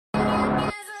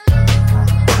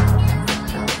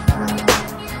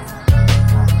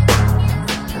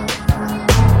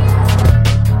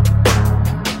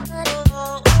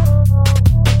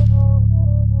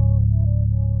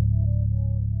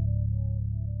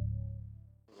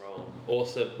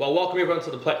Awesome. Well, welcome everyone to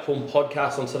the Platform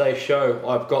Podcast. On today's show,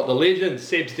 I've got the legend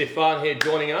Seb Stefan here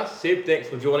joining us. Seb, thanks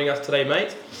for joining us today,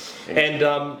 mate.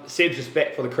 Seb's just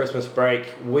back for the Christmas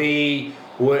break. We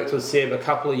worked with Seb a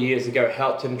couple of years ago,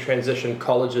 helped him transition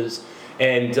colleges,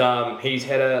 and he's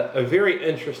had a very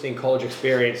interesting college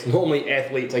experience. Normally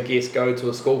athletes, I guess, go to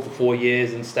a school for 4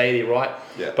 years and stay there, right?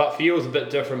 Yeah. But for you it was a bit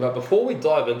different. But before we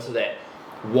dive into that,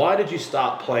 why did you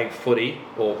start playing footy,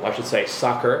 or I should say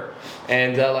soccer,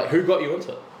 and who got you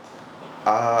into it?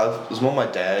 It was more my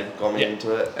dad got me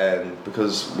into it, and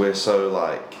because we're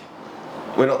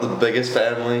we're not the biggest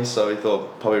family, so we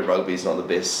thought probably rugby's not the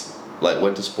best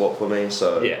winter sport for me.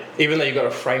 So yeah, even though you got a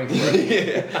frame for it.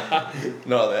 yeah,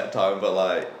 not at that time, but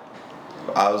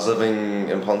I was living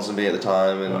in Ponsonby at the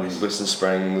time, and Nice. Western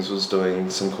Springs was doing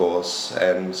some course,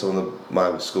 and some of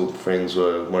my school friends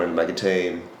were wanting to make a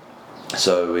team.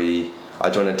 So I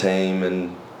joined a team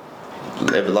and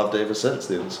ever loved it ever since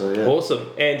then. So yeah. Awesome.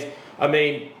 And I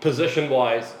mean,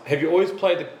 position-wise, have you always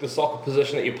played the soccer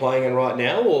position that you're playing in right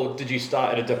now, or did you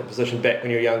start at a different position back when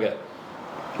you were younger?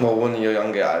 Well, when you're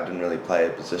younger, I didn't really play a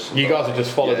position. You guys would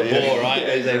just follow the ball, right? Yeah,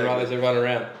 as they run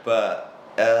around. But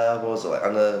what was it,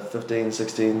 under 15,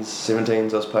 16s,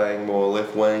 17s, I was playing more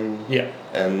left wing. Yeah.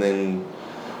 And then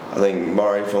I think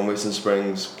Murray from Western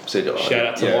Springs said, Shout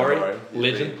out to Murray,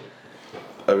 legend.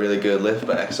 A really good left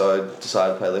back, so I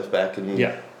decided to play left back and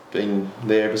been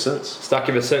there ever since. Stuck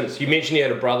ever since. You mentioned you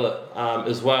had a brother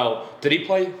as well. Did he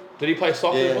play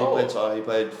soccer as well? Yeah, he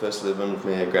played first 11 with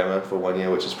me at Grammar for 1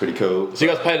 year, which is pretty cool. So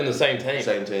you guys played in the same team?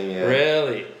 Same team, yeah.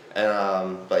 Really?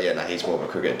 And but yeah, no, he's more of a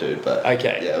cricket dude. But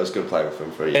okay. Yeah, it was good playing with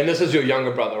him for a year. And this is your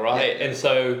younger brother, right? Yeah. And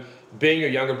so, being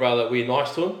your younger brother, were you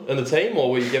nice to him in the team,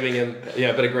 or were you giving him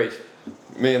a bit of grief?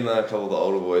 Me and a couple of the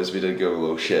older boys, we did give him a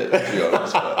little shit, to be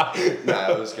honest. But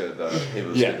it was good though. It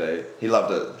was a good day. He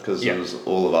loved it because it was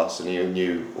all of us, and he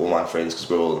knew all my friends because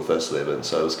we were all in the first 11,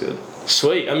 so it was good.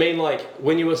 Sweet. I mean,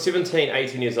 when you were 17,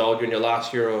 18 years old, you're in your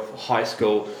last year of high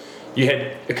school, you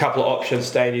had a couple of options: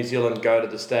 stay in New Zealand, go to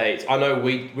the States. I know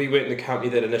we weren't the company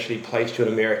that initially placed you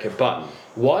in America, but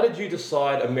why did you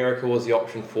decide America was the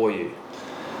option for you?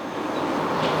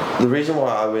 The reason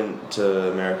why I went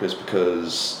to America is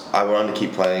because I wanted to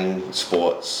keep playing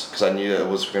sports, because I knew it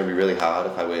was going to be really hard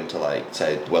if I went to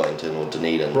say Wellington or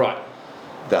Dunedin. Right.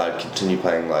 That I'd continue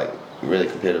playing really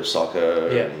competitive soccer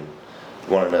and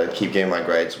wanted to keep getting my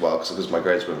grades well, because my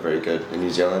grades weren't very good in New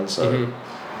Zealand, so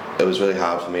it was really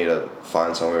hard for me to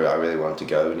find somewhere I really wanted to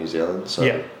go in New Zealand.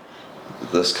 So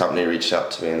this company reached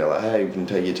out to me and they're like, hey, we can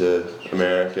take you to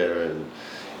America and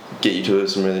get you to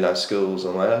some really nice schools.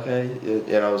 I'm like, okay,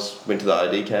 yeah. And I went to the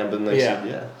ID camp and they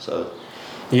said, so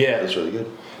it was really good.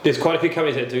 There's quite a few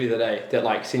companies that do that,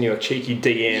 that send you a cheeky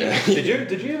DM. Yeah.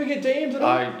 Did you ever get DM'd at all?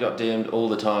 I got DM'd all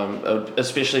the time, it would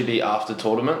especially be after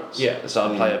tournaments. Yeah.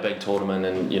 So I'd play a big tournament,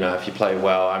 and if you play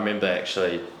well, I remember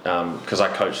actually because I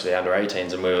coached the under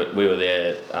 18s, and we were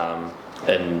there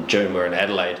in June. We were in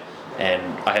Adelaide.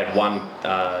 And I had one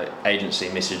agency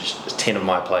message 10 of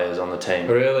my players on the team.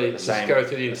 Really? Just go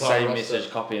through the entire same roster.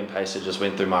 message, copy and pasted, just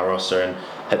went through my roster and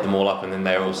hit them all up, and then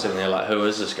they were all sitting there like, who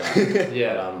is this guy?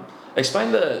 Yeah.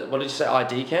 Explain what did you say,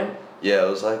 ID camp? Yeah, it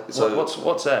was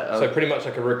what's that? So pretty much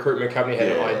like a recruitment company had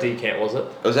an ID camp, was it?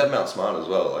 It was at Mount Smart as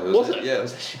well. Was it? Yeah, it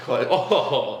was actually quite.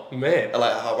 Oh man!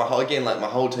 My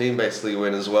whole team basically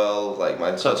went as well.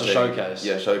 So it's a showcase.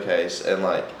 Yeah, showcase, and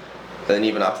then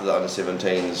even after the under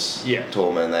 17s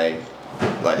tournament, they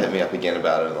hit me up again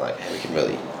about it, and hey, we can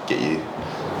really get you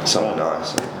something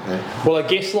nice. Okay. Well, I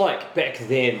guess back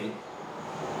then,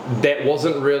 that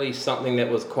wasn't really something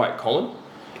that was quite common.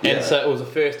 And so it was the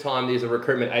first time there's a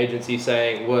recruitment agency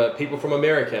saying, we're people from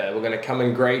America, we're going to come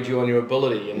and grade you on your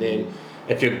ability, and then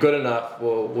if you're good enough,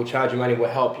 we'll charge you money, we'll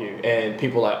help you. And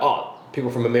people are oh,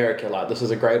 people from America, this is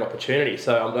a great opportunity.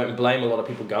 So I don't blame a lot of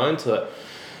people going to it.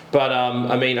 But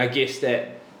I mean, I guess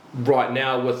that right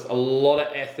now with a lot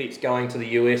of athletes going to the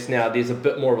US now, there's a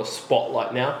bit more of a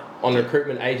spotlight now on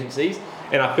recruitment agencies.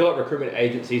 And I feel like recruitment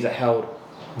agencies are held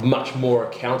much more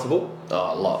accountable.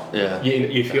 Oh, a lot, yeah.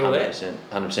 You feel 100%,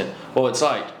 that? 100%. Well, it's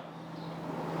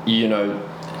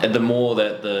the more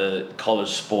that the college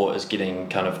sport is getting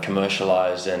kind of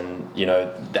commercialized, and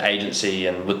the agency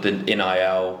and with the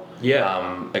NIL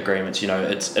agreements,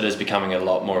 it is becoming a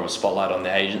lot more of a spotlight on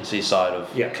the agency side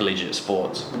of collegiate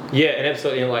sports. Yeah, and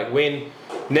absolutely. And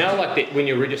when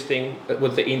you're registering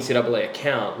with the NCAA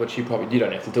account, which you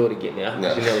don't have to do it again now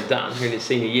because you're nearly done. You're in your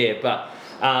senior year, but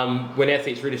when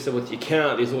athletes register with the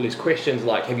account, there's all these questions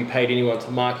like, have you paid anyone to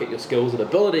market your skills and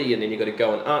ability? And then you've got to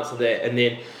go and answer that, and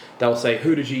then they'll say,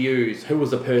 who did you use? Who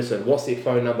was the person? What's their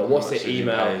phone number? What's their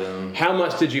email? How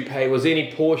much did you pay? Was there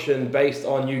any portion based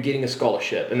on you getting a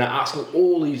scholarship? And they're asking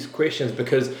all these questions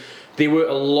because there were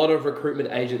a lot of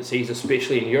recruitment agencies,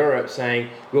 especially in Europe, saying,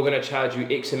 we're going to charge you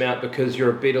X amount because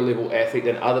you're a better level athlete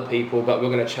than other people, but we're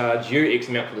going to charge you X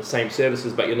amount for the same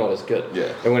services, but you're not as good. Yeah.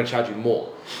 And we're going to charge you more.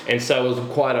 And so it was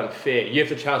quite unfair. You have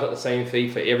to charge like the same fee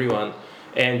for everyone,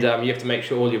 and you have to make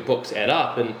sure all your books add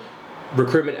up. And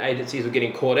recruitment agencies were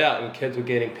getting caught out and kids were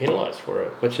getting penalised for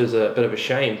it, which is a bit of a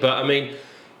shame. But I mean,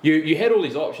 you had all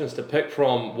these options to pick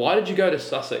from. Why did you go to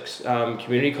Sussex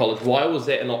Community College? Why was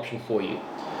that an option for you?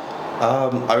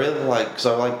 I really because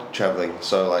I like traveling,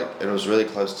 so like it was really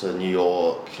close to New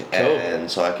York, and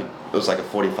so it was like a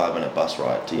 45-minute bus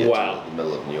ride to get to the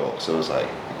middle of New York, so it was like...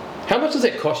 How much does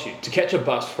that cost you to catch a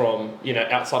bus from,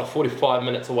 outside of 45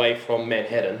 minutes away from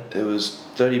Manhattan? It was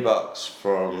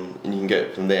 $30 and you can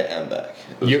get from there and back.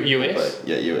 US?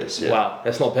 Yeah, US, yeah. Wow,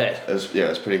 that's not bad. It's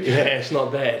pretty good. Yeah, it's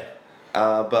not bad.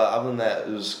 But other than that,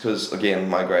 it was because, again,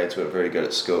 my grades weren't very good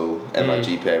at school and my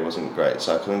GPA wasn't great,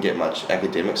 so I couldn't get much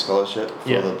academic scholarship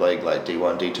for the big like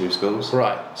D1, D2 schools.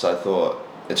 Right. So I thought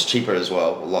it's cheaper as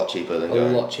well, a lot cheaper than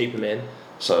going. A lot cheaper, man.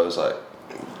 So it was like,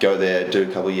 go there, do a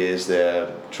couple of years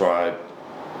there, try,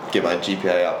 get my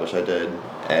GPA up, which I did,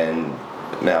 and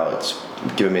now it's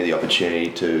given me the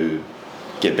opportunity to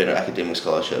get better academic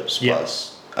scholarships,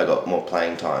 plus I got more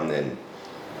playing time than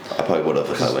I probably would have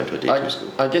if I went to a D2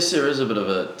 school. I guess there is a bit of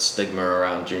a stigma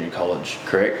around junior college,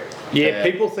 correct? Yeah,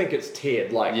 people think it's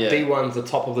tiered. Like D1's the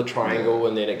top of the triangle,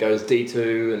 and then it goes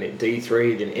D2, and then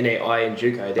D3, then NAI and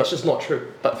JUCO. That's just not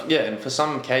true. But yeah, and for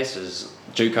some cases,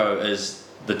 JUCO is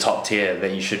the top tier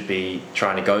that you should be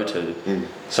trying to go to.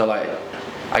 So like,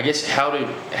 I guess how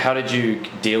did you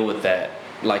deal with that?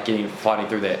 Like fighting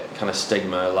through that kind of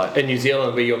stigma, like in New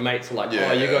Zealand, where your mates are like,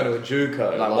 "Oh, you're going to a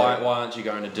JUCO." Like, why aren't you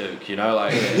going to Duke? Yeah.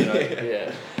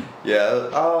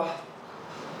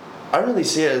 I don't really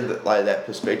see it like that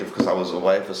perspective because I was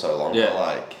away for so long. But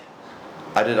like,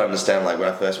 I did understand like when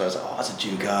I first went, I was like, "Oh, it's a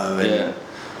JUCO," and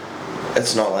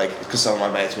it's not like because some of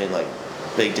my mates went like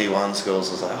big D1 schools.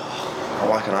 I was like, "Oh,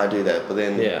 why can't I do that?" But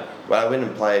then when I went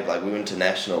and played, like we went to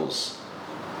nationals,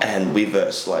 and we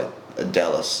versed like a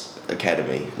Dallas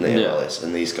Academy in the MLS,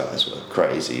 and these guys were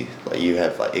crazy. Like you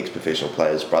have like ex-professional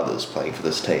players, brothers playing for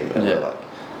this team, and we're like,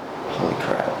 holy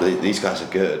crap, these guys are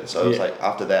good. So it was like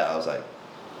after that, I was like,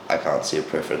 I can't see a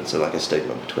preference or like a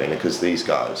stigma between it because these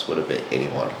guys would have been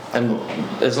anyone. And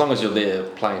as long as you're there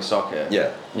playing soccer,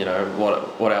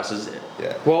 what else is there?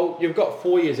 Yeah. Well, you've got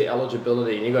 4 years of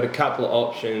eligibility, and you've got a couple of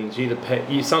options.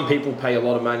 Some people pay a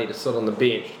lot of money to sit on the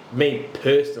bench. Me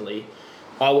personally,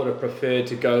 I would have preferred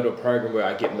to go to a program where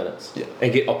I get minutes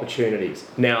and get opportunities.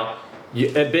 Now,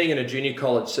 being in a junior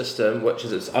college system, which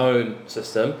is its own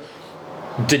system,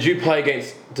 did you play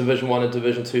against Division 1 and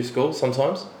Division 2 schools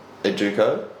sometimes? At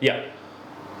JUCO? Yeah.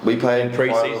 We played in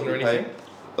pre-season or anything?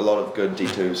 A lot of good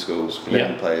D2 schools. We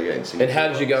didn't play against. And how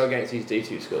did you go against these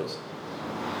D2 schools?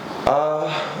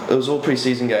 It was all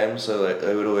pre-season games, so like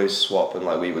they would always swap, and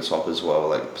like we would swap as well,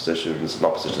 like positions,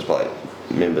 not positions, but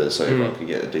like members, so everyone could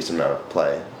get a decent amount of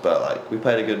play. But like we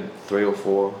played a good 3 or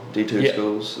 4 D2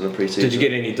 schools in the pre-season. Did you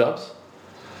get any dubs?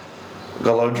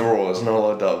 Got a lot of draws, not a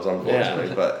lot of dubs,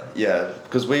 unfortunately. But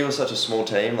because we were such a small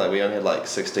team, like we only had like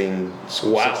 16,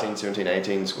 17,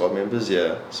 18 squad members.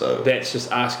 So that's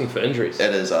just asking for injuries.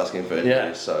 It is asking for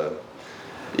injuries. So.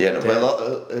 Yeah,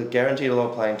 but guaranteed a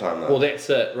lot of playing time though. Well, that's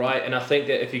it, right? And I think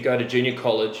that if you go to junior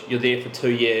college, you're there for 2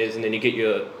 years, and then you get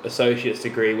your associate's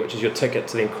degree, which is your ticket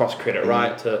to then cross credit,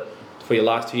 right? For your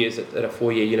last 2 years at a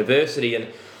 4-year university. And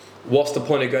what's the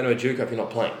point of going to a JUCO if you're not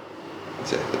playing?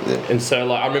 Exactly. Yeah. And so,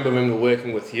 like, I remember when we were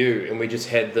working with you, and we just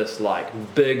had this like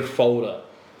big folder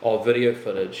of video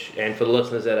footage. And for the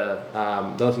listeners that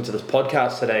are listening to this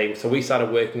podcast today, so we started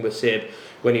working with Seb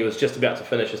when he was just about to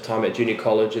finish his time at junior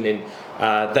college, and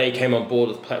then they came on board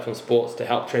with Platform Sports to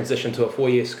help transition to a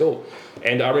 4-year school.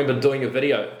 And I remember doing a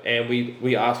video, and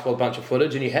we asked for a bunch of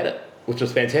footage, and you had it, which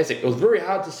was fantastic. It was very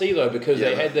hard to see though, because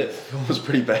they had that. It was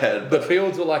pretty bad. The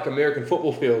fields were like American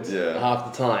football fields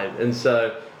half the time, and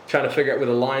so trying to figure out where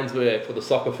the lines were for the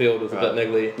soccer field was a bit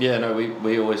niggly. Yeah, no,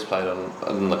 we always played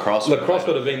on lacrosse. Lacrosse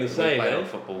would have been the same. We played on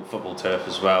football turf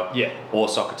as well. Yeah. Or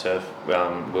soccer turf. We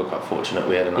were quite fortunate.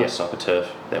 We had a nice soccer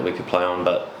turf that we could play on,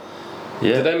 but.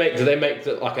 Yeah. Did they make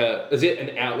it like is it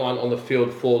an outline on the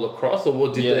field for lacrosse,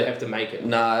 or did they have to make it?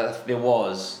 No, there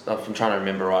was. I'm trying to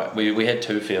remember right. We had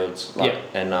 2 fields,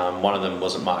 and one of them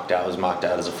wasn't marked out. It was marked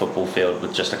out as a football field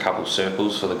with just a couple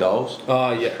circles for the goals.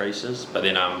 Oh yeah. Creases. But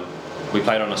then we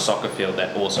played on a soccer field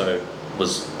that also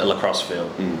was a lacrosse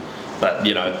field. But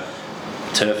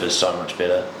turf is so much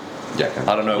better. Yeah,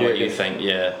 I don't know You what you reckon? think,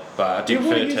 yeah, but do you Yeah,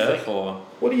 what do prefer you turf think? or?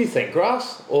 What do you think,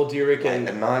 grass, or do you reckon?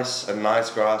 A nice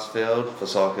grass field for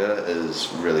soccer is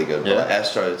really good. Yeah. But like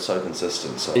Astro is so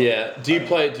consistent. So Yeah. Do you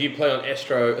play on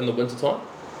Astro in the winter time?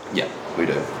 yeah, we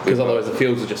do. Because otherwise the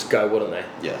fields would just go, wouldn't they?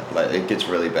 Yeah, like it gets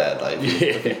really bad. Like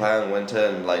if you play in winter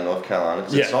in like North Carolina,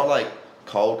 because it's Yeah. not like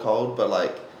cold, but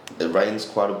like it rains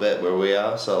quite a bit where we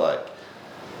are. So like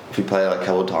if you play like a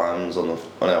couple times on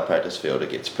our practice field, it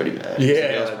gets pretty bad. Yeah,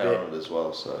 It gets I bet. pounded as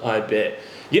well. So I bet.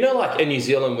 You know, like in New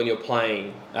Zealand, when you're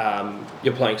playing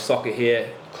soccer here,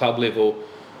 club level,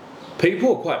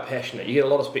 people are quite passionate. You get a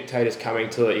lot of spectators coming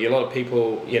to it. You get a lot of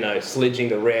people, sledging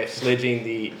the refs, sledging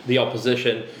the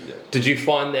opposition. Yeah. Did you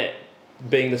find that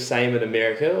being the same in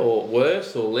America, or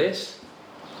worse, or less?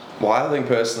 well, I think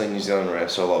personally New Zealand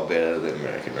refs are a lot better than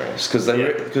American refs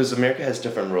Yeah. because America has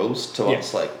different rules to Yeah.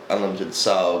 us, like unlimited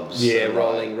subs. Yeah, and,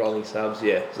 rolling subs.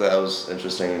 Yeah. So that was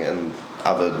interesting, and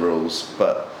other rules,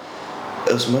 but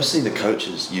it was mostly the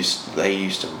coaches used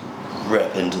to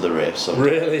rip into the refs. Sometimes.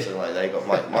 Really? So like they got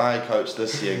my coach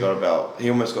this year he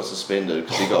almost got suspended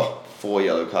because he got 4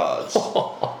 yellow cards.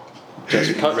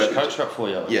 Just Coach got 4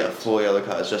 yellow. Yeah, 4 yellow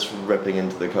cards just for ripping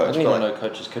into the I coach. didn't But even like, know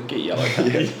coaches could get yellow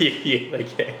cards. yeah, they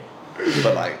can.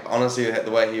 but like honestly, the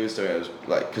way he was doing it was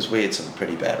like because we had some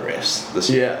pretty bad refs this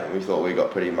year. Yeah. And we thought we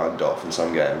got pretty mugged off in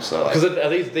some games. So like, Because are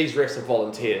these refs are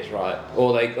volunteers, right?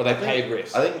 Or they paid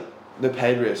refs? I think the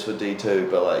paid refs for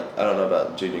D2, but like I don't know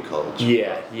about junior college.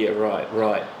 Yeah,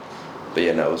 right. But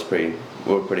yeah, no, we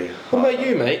were pretty. What hard. about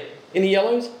you, mate? Any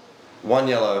yellows? One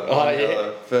yellow. Oh, One yeah.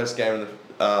 yellow. First game of the.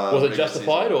 Was it regular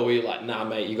justified, season. or were you like, nah,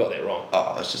 mate, you got that wrong? Oh,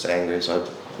 I was just angry, so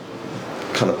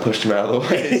I kind of pushed him out of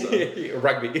the way. So.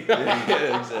 Rugby.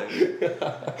 Yeah,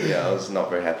 exactly. Yeah, I was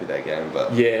not very happy that game,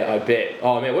 but Yeah, I bet.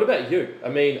 Oh man, what about you? I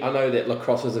mean, I know that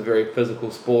lacrosse is a very physical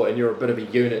sport, and you're a bit of a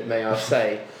unit, may I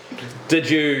say. Did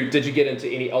you get into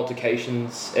any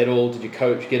altercations at all? Did your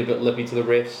coach get a bit lippy to the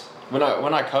refs? When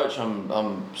I coach,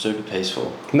 I'm super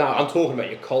peaceful. No, I'm talking about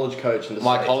your college coach in the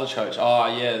My States. college coach. Oh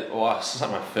yeah. Well, this is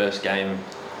like my first game.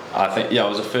 I think it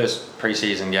was the first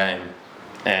pre-season game,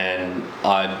 and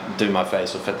I do my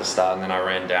face off at the start, and then I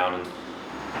ran down and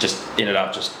just ended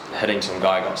up just hitting some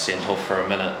guy. Got sent off for a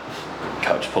minute.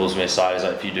 Coach pulls me aside. He's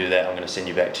like, "If you do that, I'm going to send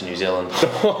you back to New Zealand."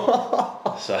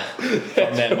 So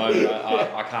from that moment,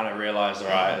 I kind of realised,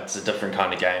 alright, it's a different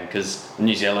kind of game because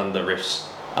New Zealand the refs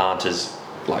aren't as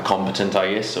like competent,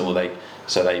 I guess, or they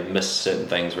miss certain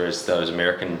things, whereas those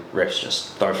American refs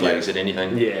just throw flags at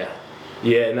anything.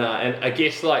 Yeah, no, and I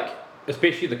guess like,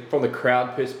 especially from the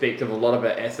crowd perspective, a lot of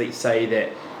our athletes say that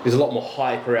there's a lot more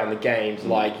hype around the games.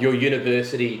 Like your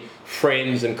university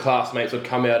friends and classmates would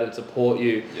come out and support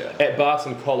you. Yeah. At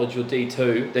Barton College, your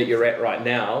D2 that you're at right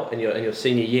now in your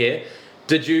senior year,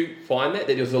 did you find that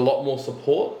there was a lot more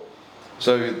support?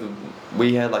 So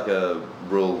we had like a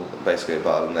rule basically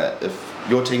about that if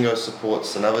your team goes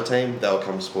supports another team, they'll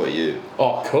come support you.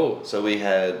 Oh, cool. So we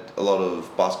had a lot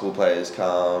of basketball players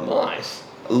come. Nice.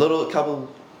 Couple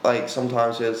like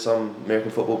sometimes we had some American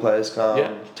football players come.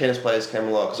 Yeah. Tennis players came a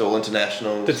lot because they're all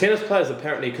internationals. The tennis players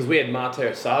apparently, because we had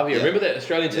Matteo Savia. Yeah. Remember that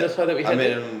Australian tennis player that we had? I met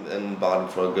there? him in Barton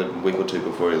for a good week or two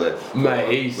before he left.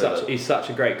 Mate, he's But, such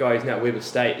a great guy. He's now at Weber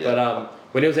State. Yeah. But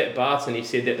when he was at Barton, he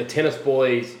said that the tennis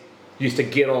boys used to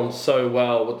get on so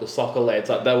well with the soccer lads.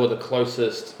 Like they were the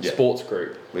closest Yeah. sports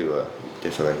group. we were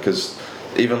definitely because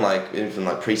even like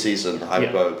pre-season, I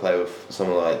would go play with some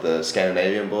of like the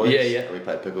Scandinavian boys. Yeah, yeah. And we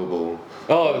played pickleball.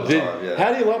 Oh, all the time, yeah.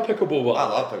 How do you like pickleball? Bob? I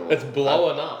love pickleball. It's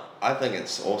blowing up. I think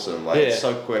it's awesome. Like Yeah. it's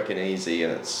so quick and easy,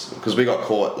 and it's because we got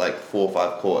caught like 4 or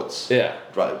 5 courts. Yeah.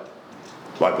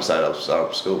 Right beside our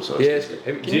school. So Yeah. it's easy.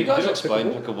 Can you guys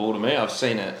explain pickleball to me? I've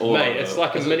seen it all Mate, over. it's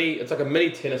like a mini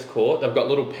tennis court. They've got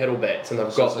little pedal bats and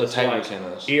they've So got it's like this table like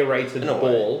tennis. aerated In a way.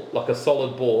 ball, like a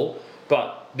solid ball,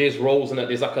 but there's rolls in it.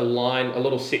 There's like a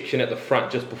little section at the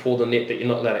front just before the net that you're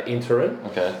not allowed to enter in.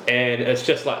 Okay. And it's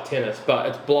just like tennis, but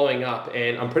it's blowing up.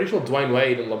 And I'm pretty sure Dwayne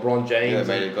Wade and LeBron James, Yeah,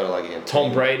 mate, it got like again.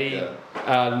 Tom Brady,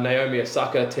 Yeah. Naomi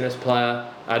Osaka, tennis player,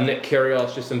 Nick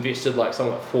Kyrgios just invested like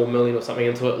something like $4 million or something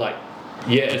into it. Like,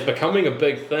 yeah, it's becoming a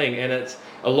big thing, and it's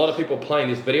a lot of people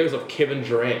playing. There's videos of Kevin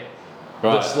Durant,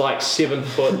 Right. this like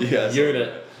 7-foot Yes.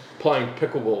 unit playing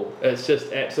pickleball. It's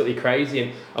just absolutely crazy.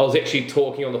 And I was actually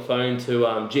talking on the phone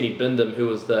to Jenny Bindham, who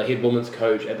was the head women's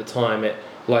coach at the time at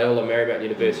Loyola Marymount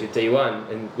University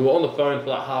D1, and we were on the phone for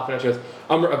like half an hour. She goes,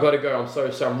 I've got to go, I'm so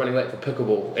sorry, I'm running late for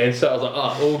pickleball. And so I was like,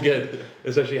 oh, all good.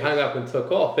 And so she hung up and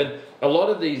took off. And a lot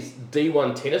of these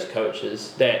D1 tennis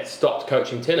coaches that stopped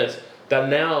coaching tennis, they're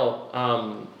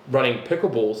now running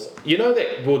pickleballs. You know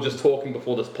that we were just talking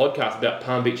before this podcast about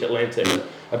Palm Beach Atlantic,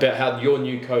 about how your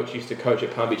new coach used to coach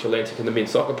at Palm Beach Atlantic in the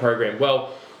men's soccer program.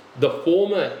 Well, the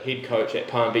former head coach at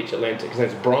Palm Beach Atlantic, his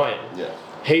name's Brian. Yeah.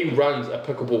 He runs a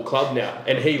pickleball club now,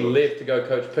 and he left to go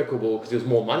coach pickleball because there's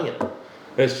more money in it.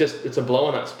 And it's a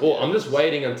blowing up sport. I'm just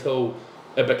waiting until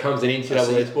it becomes an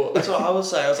NCAA sport. That's what I was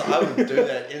saying. I would do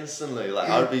that instantly. Like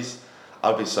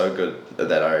I'd be so good at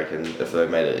that, I reckon, if they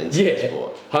made it into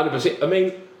sport. 100%. I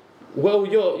mean, well,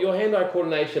 your hand-eye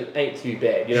coordination ain't too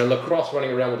bad. You know, lacrosse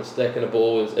running around with a stick and a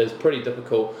ball is pretty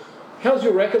difficult. How's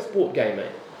your racket sport game,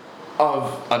 mate?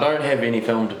 I don't have any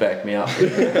film to back me up.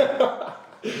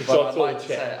 So I'd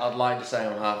like to say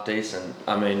I'm half decent.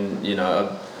 I mean, you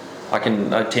know, I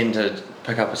tend to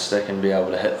pick up a stick and be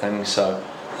able to hit things. So,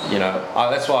 you know,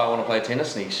 that's why I want to play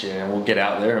tennis next year, and we'll get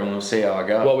out there and we'll see how I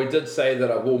go. Well, we did say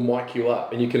that I will mic you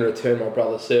up, and you can return my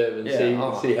brother's serve and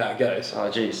see how it goes.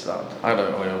 Oh, geez, I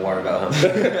don't really worry about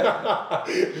him.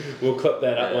 We'll clip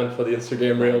that up one for the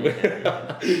Instagram reel.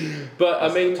 But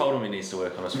I mean, I told him he needs to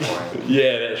work on his flying.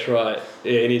 Yeah, that's right.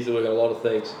 Yeah, he needs to work on a lot of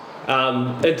things.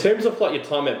 In terms of like your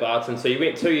time at Barton, so you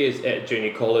went 2 years at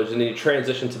junior college and then you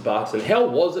transitioned to Barton. How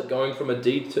was it going from a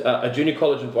junior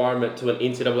college environment to an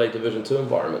NCAA Division II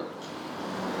environment?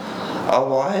 Oh,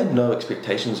 well, I had no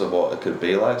expectations of what it could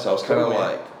be like, so I was kind of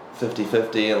like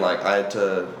 50-50, and like I had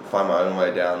to find my own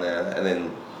way down there. And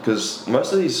then, because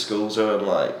most of these schools are in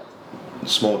like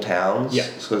small towns,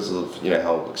 because of, you know,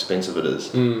 how expensive it is.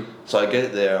 So I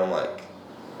get there, I'm like,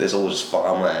 there's all just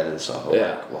farmland and stuff. I'm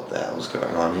like, what the hell's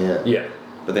going on here? Yeah.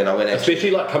 But then I went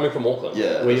especially like coming from Auckland,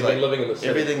 where you've been living in the city.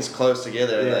 Everything's close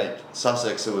together, and like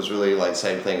Sussex, it was really like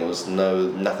same thing. It was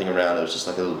nothing around. It was just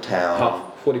like a little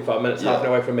town. 45 minutes, half an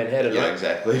hour away from Manhattan. Yeah,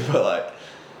 exactly. But like,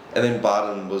 and then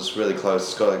Barton was really close.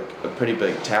 It's got like a pretty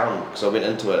big town. Because I went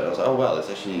into it and I was like, oh wow, there's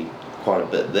actually quite a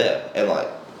bit there. And like,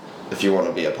 if you want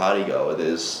to be a party goer,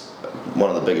 there's one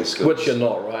of the biggest schools. Which you're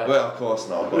not, right? Well, of course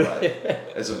not. But like,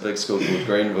 there's a big school called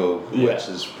Greenville, which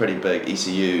is pretty big.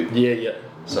 ECU. Yeah.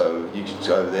 So you could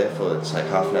go over there for, it's like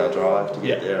half an hour drive to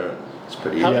get there, and it's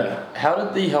pretty easy. How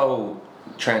did the whole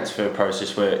transfer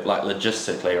process work, like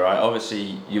logistically, right?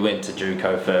 Obviously, you went to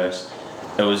JUCO first.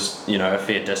 It was, you know, a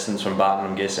fair distance from Barton,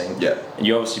 I'm guessing. Yeah. And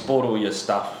you obviously bought all your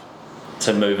stuff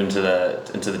to move into the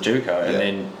JUCO, and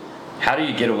then how do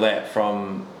you get all that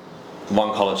from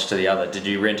one college to the other? Did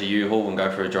you rent a U-Haul and go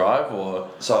for a drive, or?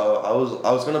 So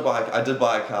I was gonna I did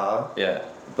buy a car. Yeah.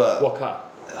 But what car?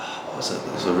 What was it?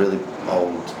 It was a really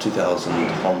old 2000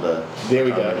 Honda. There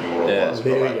we go.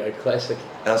 There we go. Classic.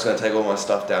 And I was going to take all my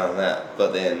stuff down in that,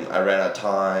 but then I ran out of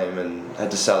time and had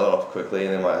to sell it off quickly,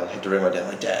 and then I had to ring my dad.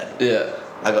 Like, Dad,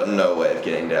 I got no way of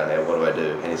getting down there. What do I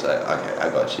do? And he's like, okay, I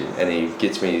got you. And he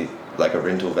gets me like a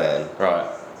rental van.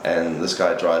 Right. And this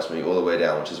guy drives me all the way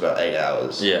down, which is about 8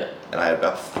 hours. Yeah. And I had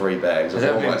about 3 bags of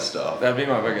all my stuff. That'd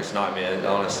be my biggest nightmare,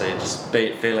 honestly. Just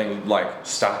feeling like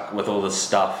stuck with all this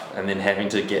stuff and then having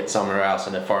to get somewhere else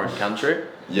in a foreign country.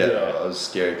 Yeah. I was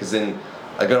scared because then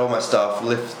I got all my stuff,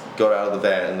 got out of the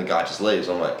van, and the guy just leaves.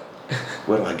 I'm like,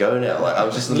 where do I go now? Like I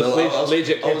was just in the middle.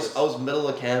 I was middle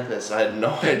of campus. I had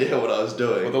no idea what I was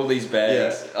doing with all these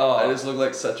bags. Yeah. I just looked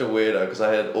like such a weirdo because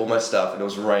I had all my stuff and it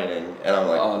was raining, and I'm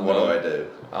like, what do I do?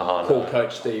 Call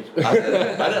Coach Steve. I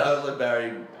was like,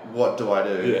 Barry, what do I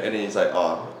do? And he's like,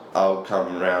 I'll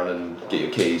come around and get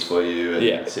your keys for you. And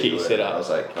get you set up. I was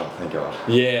like, oh, thank God.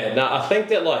 Yeah, no, I think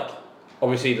that like,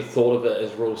 obviously the thought of it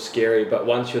is real scary, but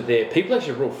once you're there, people are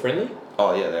actually real friendly.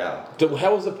 Oh yeah, they are.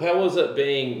 How was it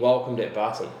being welcomed at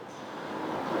Barton?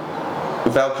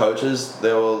 With our coaches,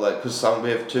 they were like, because we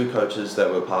have 2 coaches that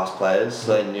were past players,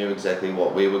 so they knew exactly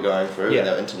what we were going through, and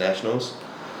they were internationals.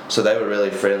 So they were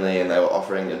really friendly, and they were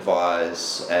offering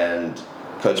advice, and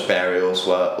Coach Barry as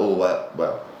well.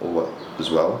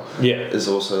 Yeah. Is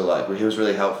also like, he was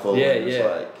really helpful.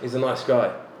 Like, he's a nice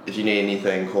guy. If you need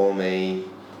anything, call me.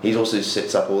 He also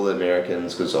sets up all the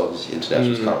Americans, because obviously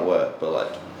internationals can't work, but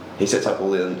like, he sets up all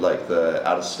the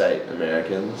out-of-state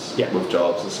Americans with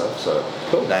jobs and stuff. So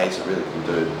he's a really good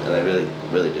dude, and they really,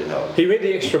 really do help. He went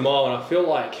the extra mile, and I feel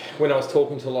like when I was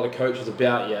talking to a lot of coaches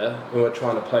about you, when we were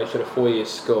trying to place you at a 4-year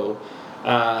school,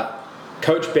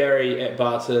 Coach Barry at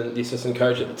Barton, the assistant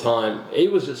coach at the time, he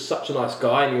was just such a nice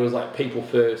guy, and he was like people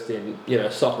first and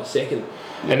soccer second.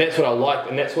 And that's what I liked,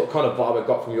 and that's what kind of vibe I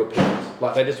got from your parents.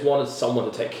 Like they just wanted someone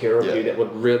to take care of you that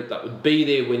would be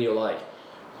there when you're like,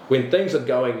 when things are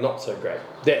going not so great.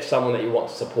 That's someone that you want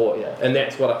to support you. And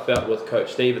that's what I felt with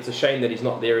Coach Steve. It's a shame that he's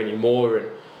not there anymore, and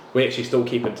we actually still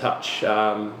keep in touch,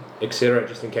 etc.,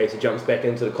 just in case he jumps back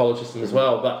into the college system as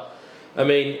well. But I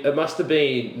mean, it must have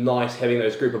been nice having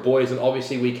those group of boys, and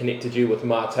obviously we connected you with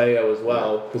Mateo as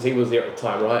well, because he was there at the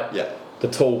time, right? Yeah. The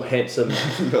tall, handsome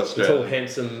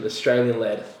Australian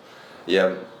lad.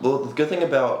 Yeah, well, the good thing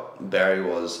about Barry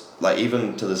was, like,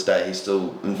 even to this day, he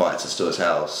still invites us to his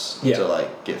house to,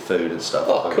 like, get food and stuff.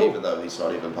 Oh, cool. Even though he's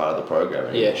not even part of the program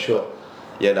anymore. Yeah, sure.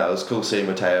 Yeah, no, it was cool seeing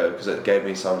Mateo because it gave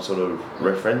me some sort of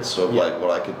reference of, like,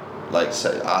 what I could, like,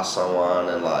 say, ask someone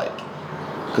and, like,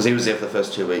 because he was there for the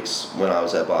first 2 weeks when I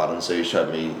was at Barton, so he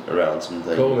showed me around some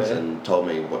things and told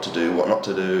me what to do, what not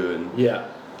to do, and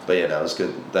But yeah, no, it was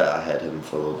good that I had him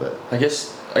for a little bit. I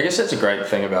guess that's a great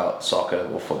thing about soccer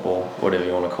or football, whatever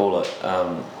you want to call it,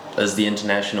 is the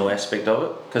international aspect of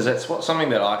it. Because that's something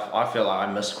that I feel like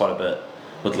I missed quite a bit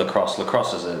with lacrosse.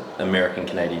 Lacrosse is an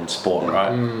American-Canadian sport,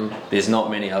 right? There's not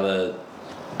many other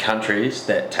countries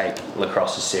that take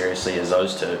lacrosse as seriously as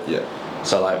those two. Yeah.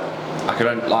 So like, I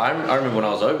remember when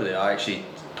I was over there, I actually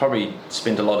probably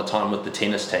spent a lot of time with the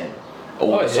tennis team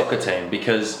or the soccer team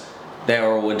because they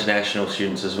are all international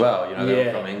students as well. You know,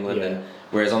 they're all from England, and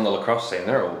whereas on the lacrosse team,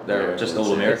 they're just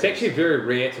all Americans. It's actually very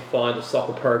rare to find a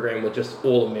soccer program with just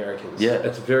all Americans. Yeah,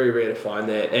 it's very rare to find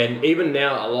that, and even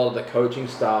now, a lot of the coaching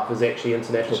staff is actually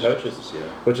international coaches,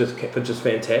 which is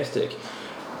fantastic.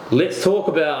 Let's talk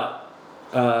about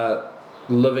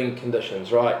living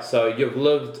conditions, right? So you've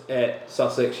lived at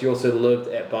Sussex, you also lived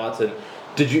at Barton.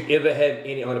 Did you ever have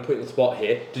any? I'm going to put you on the spot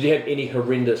here. Did you have any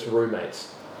horrendous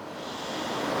roommates?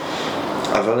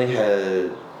 I've only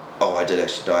had... Oh, I did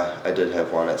actually die. I did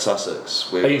have one at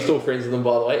Sussex. Are you still friends with him,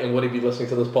 by the way? And would he be listening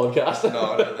to this podcast?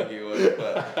 No, I don't think he would.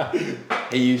 But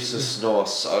he used to snore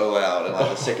so loud. And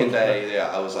like the second day,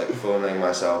 I was like filming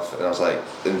myself, and I was like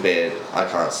in bed. I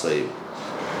can't sleep.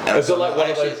 And is it like one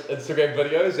of those Instagram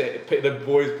videos that the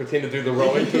boys pretend to do the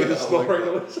rowing to the snoring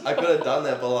noise? I could have done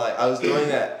that, but like I was doing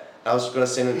that. I was gonna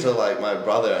send it to like my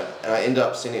brother, and I ended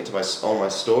up sending it to on my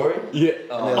story. Yeah.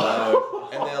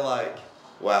 And they're like,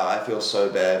 wow, I feel so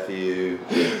bad for you.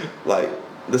 Like,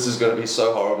 this is going to be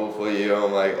so horrible for you. And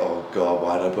I'm like, oh God,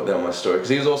 why did I put that on my story? Because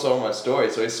he was also on my story.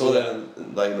 So he saw that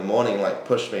in the morning, like,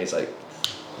 pushed me. He's like,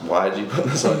 why did you put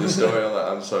this on your story? I'm like,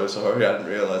 I'm so sorry. I didn't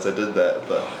realize I did that.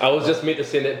 But I was just meant to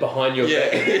send it behind your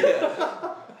back.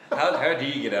 Yeah. How do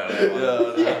you get out of that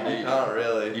one? You can't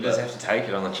really. You just have to take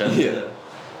it on the chin. Yeah.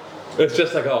 It's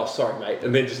just like, oh, sorry, mate,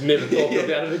 and then just never talk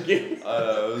about it again. I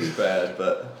know, it was bad,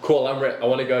 but... Cool, I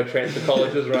want to go transfer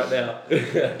colleges right now.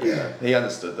 Yeah, he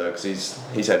understood though, because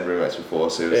he's had roommates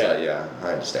before, so he was like, yeah,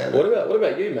 I understand that. What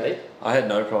about you, mate? I had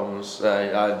no problems.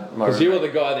 Because you were the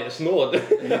guy that snored.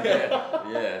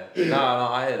 yeah. No,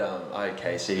 I had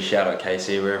Casey. Shout out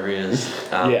Casey, wherever he is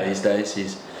these days.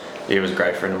 He was a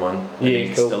great friend of mine. And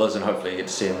he still is, and hopefully you get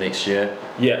to see him next year.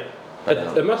 Yeah.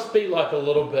 It must be like a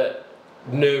little bit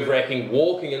nerve-wracking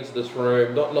walking into this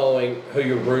room, not knowing who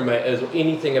your roommate is or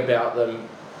anything about them.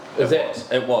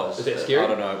 It was. Is that scary? I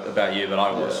don't know about you, but I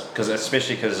was.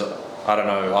 Especially because, I don't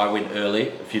know, I went early,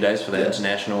 a few days for the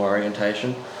international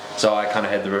orientation. So I kind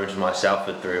of had the room to myself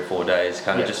for 3 or 4 days,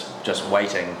 kind of just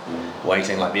waiting,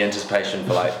 like the anticipation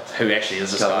for like, who actually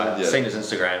is this guy? I've seen his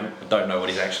Instagram, but don't know what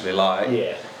he's actually like.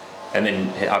 Yeah. And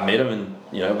then I met him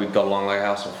and, we got along like a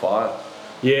house on fire.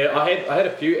 Yeah, I had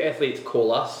a few athletes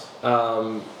call us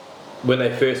when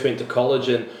they first went to college,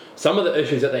 and some of the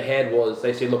issues that they had was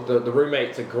they said, look, the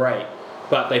roommates are great,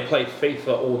 but they play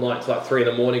FIFA all night till like 3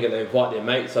 a.m. and they invite their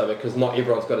mates over because not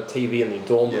everyone's got a TV in their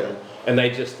dorm room, and they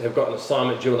just have got an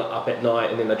assignment due and they're up at night,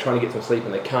 and then they're trying to get some sleep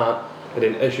and they can't, and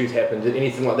then issues happen. Did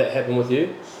anything like that happen with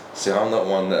you? See, I'm not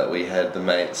one that we had the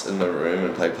mates in the room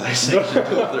and play PlayStation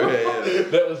till 3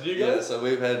 a.m. That was you guys? Yeah, so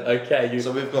we've had...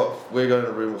 So we're going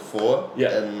to room 4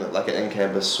 in like an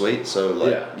in-campus suite. So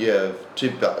like you have two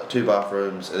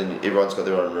bathrooms and then everyone's got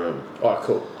their own room. Oh,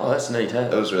 cool. Oh, that's neat, hey?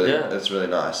 It was really, it's really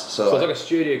nice. So it's like a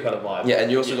studio kind of vibe. Yeah, and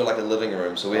you also got like a living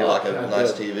room. So we have like a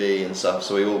nice TV and stuff.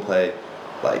 So we all play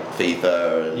like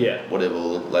FIFA and whatever,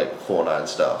 like Fortnite and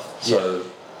stuff. So...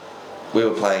 We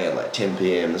were playing at like 10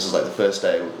 p.m. This is like the first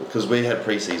day because we had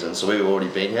pre-season, so we were already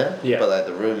been here. Yeah. But like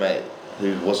the roommate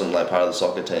who wasn't like part of the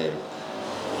soccer team,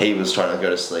 he was trying to go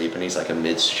to sleep and he's like a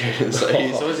mid student.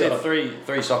 So was there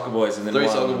three soccer boys and then three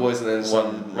soccer boys and then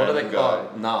some. What are they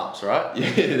called? Narps, right?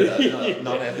 Yeah.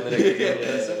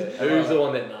 Non-athletic. Who's the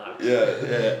one that narps?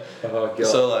 Yeah. Oh god.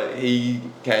 So like he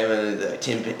came in at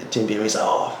 10 p.m. He's like,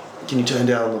 oh, can you turn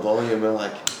down the volume? And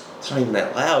like it's not even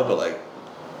that loud, but like.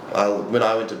 When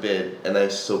I went to bed and they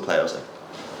still play, I was like,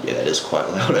 yeah, that is quite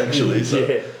loud actually. So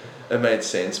it made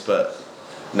sense, but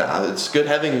it's good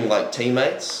having like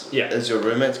teammates as your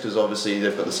roommates because obviously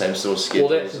they've got the same sort of schedule.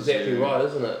 Well, that's exactly right,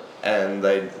 isn't it? And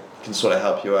they can sort of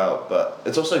help you out. But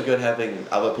it's also good having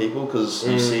other people because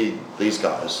you see these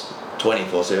guys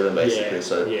 24/7 basically.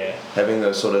 So having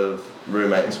those sort of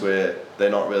roommates where they're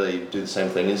not really do the same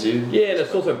thing as you. Yeah, and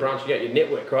it's also branching out your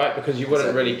network, right? Because you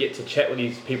wouldn't really get to chat with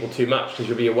these people too much because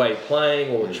you'll be away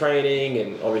playing or training,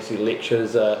 and obviously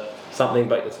lectures are something,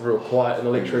 but it's real quiet in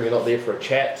the lecture room. You're not there for a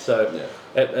chat, so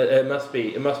it must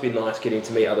be nice getting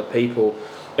to meet other people.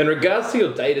 In regards to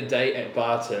your day to day at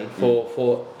Barton,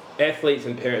 for athletes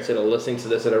and parents that are listening to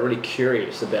this that are really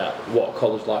curious about what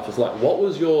college life is like, what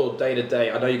was your day to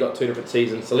day? I know you got 2 different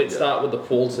seasons, so let's start with the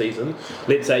fall season.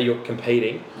 Let's say you're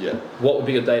competing. Yeah. What would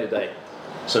be your day to day?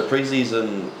 So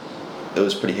pre-season, it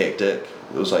was pretty hectic.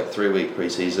 It was like 3-week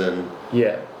pre-season.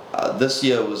 Yeah. This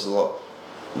year was a lot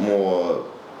more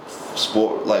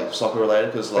sport, like soccer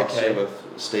related, because last year with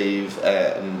Steve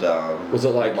and was it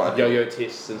like yo-yo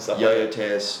tests and stuff? Yo-yo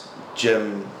tests,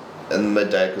 gym in the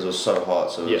midday because it was so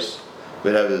hot. So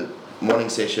we'd have a morning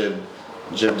session,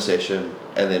 gym session,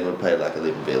 and then we'd play like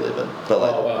 11v11. But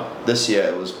like this year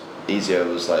it was easier. It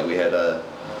was like we had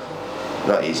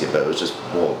not easier, but it was just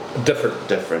more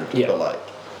different. Yeah. But like,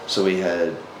 so we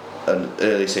had an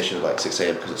early session at like 6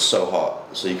 a.m. because it's so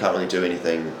hot, so you can't really do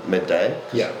anything midday.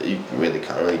 Yeah. You really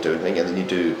can't really do anything, and then you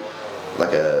do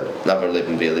like another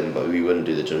 11v11, but we wouldn't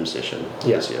do the gym session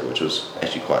this year, which was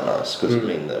actually quite nice because it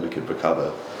meant that we could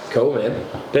recover. Cool, man.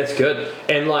 That's good.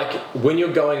 And like when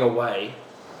you're going away,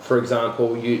 for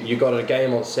example, you got a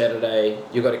game on Saturday,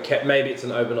 you got maybe it's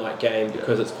an overnight game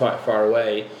because it's quite far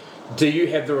away. Do you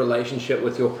have the relationship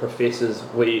with your professors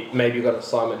where maybe you got an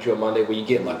assignment due on Monday where you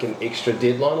get like an extra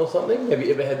deadline or something? Have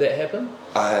you ever had that happen?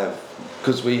 I have,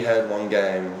 because we had one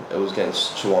game, it was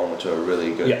against Toowong, which are a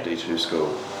really good D2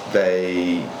 school.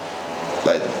 They,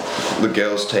 like, the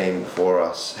girls team before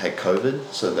us had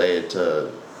COVID, so they had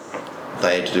to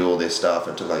do all their stuff.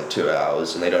 It took like 2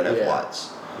 hours, and they don't have flights.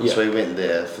 So we went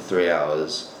there for 3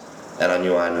 hours, and I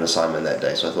knew I had an assignment that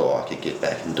day, so I thought I could get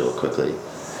back and do it quickly.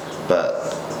 But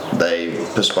they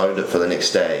postponed it for the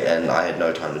next day, and I had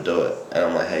no time to do it. And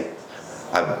I'm like, hey,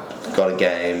 I've got a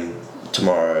game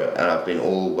tomorrow, and I've been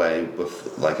all the way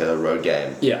with like a road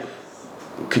game. Yeah.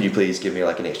 Could you please give me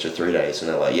like an extra 3 days?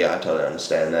 And they're like, yeah, I totally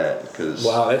understand that. Because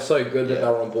wow, that's so good that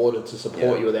they're on board to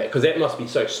support you with that, because that must be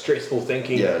so stressful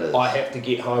thinking, I have to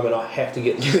get home and I have to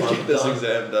get this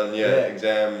exam done.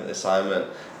 Exam,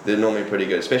 assignment. They're normally pretty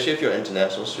good, especially if you're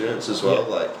international students as well.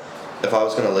 Like, if I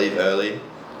was going to leave early,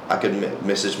 I could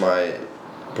message my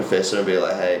professor and be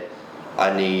like, hey,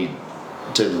 I need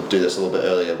to do this a little bit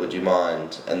earlier, would you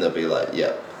mind? And they'll be like,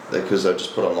 yeah, because they'll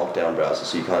just put on lockdown browser,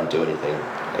 so you can't do anything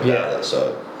about it.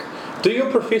 So, do your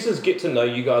professors get to know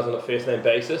you guys on a first name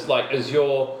basis? Like, is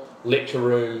your lecture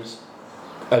rooms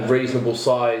a reasonable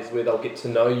size where they'll get to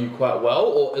know you quite well,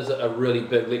 or is it a really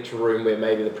big lecture room where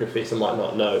maybe the professor might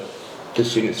not know the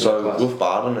students? So with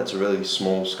Barton, it's a really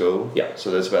small school. Yeah.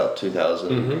 So there's about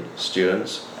 2,000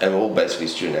 students, and we're all basically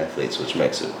student athletes, which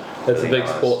makes it. It's a big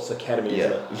sports academy,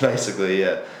 isn't it? Basically,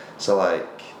 yeah. So like,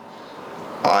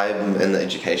 I'm in the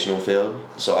educational field,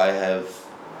 so I have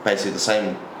basically the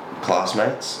same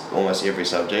classmates almost every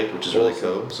subject, which is really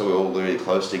cool. So we're all really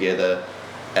close together.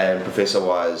 And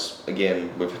professor-wise, again,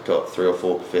 we've got 3 or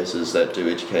 4 professors that do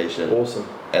education. Awesome.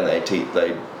 And they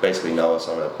basically know us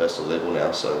on a personal level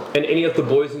now. So. And any of the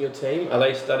boys in your team, are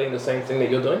they studying the same thing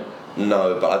that you're doing?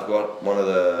 No, but I've got one of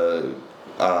the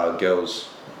girls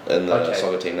in the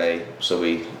soccer team. So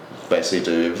we basically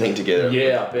do everything together.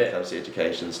 Yeah, I bet. When it comes to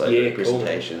education, so like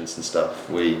presentations and stuff,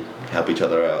 we help each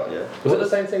other out. Yeah. Was it the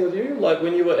same thing with you? Like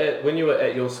when you were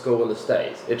at your school in the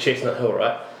States, at Chestnut Hill,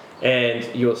 right? And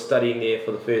you were studying there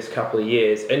for the first couple of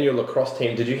years. In your lacrosse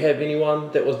team, did you have anyone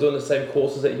that was doing the same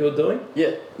courses that you were doing?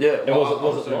 Yeah. And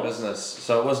was it doing business?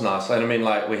 So it was nice. And I mean,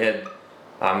 like we had,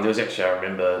 there was actually, I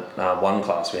remember one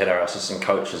class, we had our assistant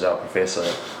coach as our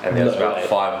professor, and there was about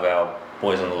 5 of our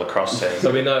boys on the lacrosse team.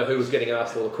 So we know who was getting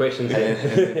asked all the questions.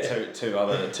 And two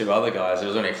other guys. It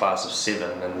was only a class of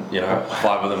 7, and 5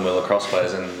 of them were lacrosse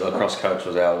players, and the lacrosse coach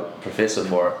was our professor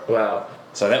for it. Wow.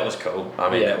 So that was cool. I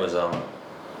mean, that was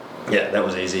that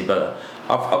was easy. But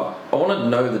I want to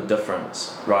know the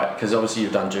difference, right? Because obviously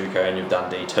you've done JUCO and you've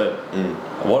done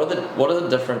D2. What are the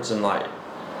difference in like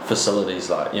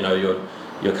facilities, like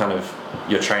your kind of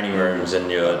your training rooms and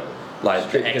your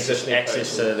like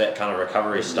access to that kind of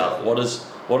recovery stuff?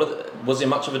 Was there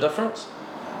much of a difference?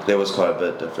 There was quite a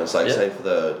bit of difference. Like say for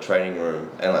the training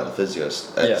room and like the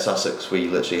physios at Sussex, we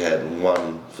literally had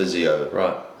one physio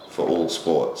for all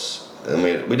sports, and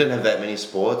we didn't have that many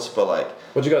sports, but like.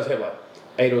 What'd you guys have, like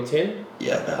 8 or 10?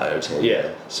 Yeah, about 8 or 10.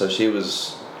 Yeah. So she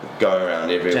was going around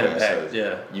everywhere.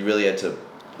 So you really had to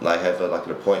like have like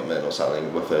an appointment or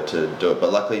something with her to do it.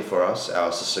 But luckily for us, our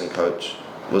assistant coach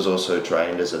was also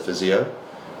trained as a physio,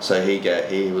 so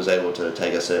he was able to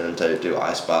take us in to do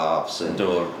ice baths and do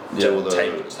all the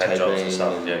tape jobs and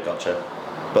stuff. Yeah, gotcha.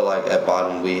 But like at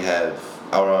Barton, we have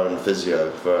our own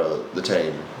physio for the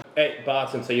team. At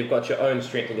Barton, so you've got your own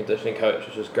strength and conditioning coach,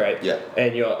 which is great. Yeah.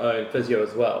 And your own physio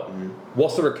as well. Mm-hmm.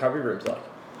 What's the recovery rooms like?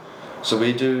 So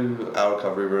we do our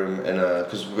recovery room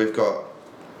because we've got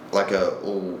like a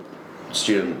all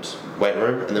student weight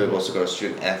room, and then we've also got a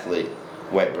student athlete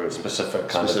weight room.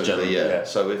 Specifically, yeah.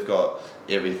 So we've got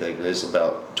everything. There's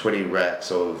about 20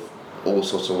 racks of all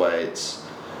sorts of weights,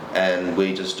 and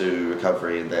we just do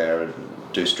recovery in there and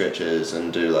do stretches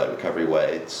and do like recovery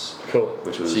weights. Cool.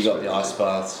 So you got the ice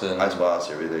baths and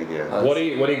everything. Yeah. How do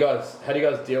you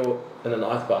guys deal in an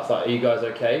ice bath? Like, are you guys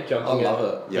okay jumping? I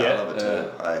love it. Yeah, I love it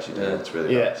too. I actually do. It's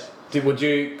really nice. Would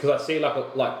you? Because I see like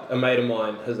a mate of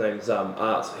mine. His name's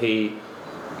Arts. He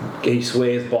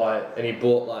swears by it, and he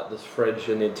bought like this fridge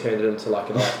and then turned it into like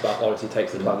an ice bath. Obviously,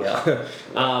 takes the plug out.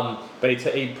 But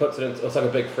he puts it into, it's like a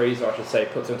big freezer, I should say.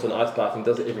 Puts it into an ice bath and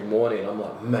does it every morning. And I'm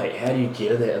like, mate, how do you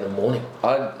get in there in the morning?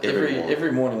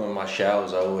 Every morning on my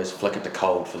showers, I always flick it to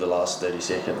cold for the last 30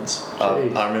 seconds. I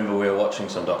remember we were watching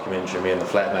some documentary, me and the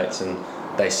flatmates, and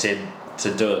they said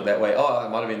to do it that way. Oh, it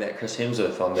might have been that Chris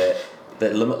Hemsworth on that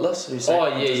Limitless. Yeah. I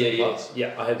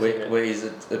have seen that. Where he's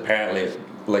apparently it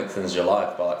lengthens your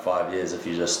life by like 5 years if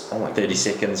you just 30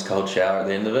 seconds cold shower at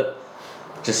the end of it.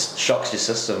 Just shocks your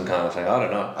system kind of thing. I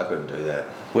don't know. I couldn't do that.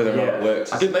 Whether or not it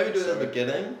works. I could maybe do it at the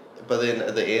beginning, but then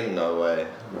at the end, no way.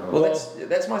 Well,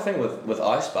 that's my thing with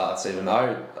ice baths. Even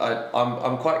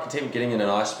I'm quite content with getting in an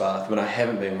ice bath when I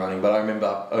haven't been running. But I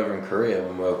remember over in Korea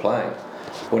when we were playing,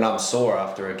 when I'm sore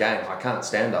after a game, I can't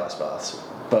stand ice baths.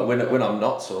 But when I'm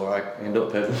not sore, I can do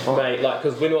it perfectly fine. Mate, like,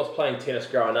 because when I was playing tennis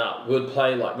growing up, we'd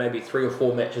play like maybe 3 or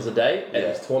 4 matches a day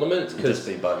at these tournaments. Just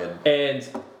be bugging. And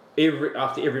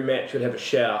after every match, you'd have a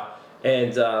shower,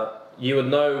 and you would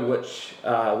know which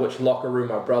locker room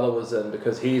my brother was in,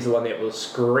 because he's the one that was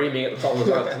screaming at the top of his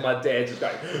lungs, and my dad's just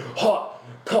going, hot,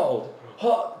 cold,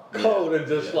 and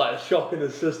just like shocking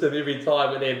the system every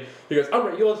time. And then he goes, I'm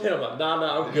ready, yours here. I'm like,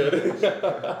 nah, I'm good.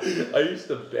 I used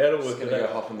to battle with it. Go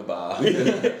hop in the bar.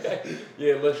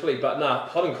 Yeah, literally. But nah,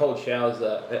 hot and cold showers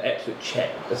are an absolute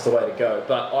chat. That's the way to go.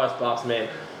 But ice baths, man,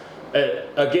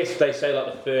 I guess they say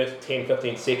like the first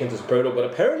 10-15 seconds is brutal, but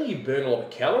apparently you burn a lot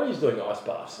of calories doing ice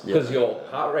baths because your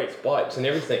heart rate spikes and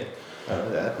everything. I know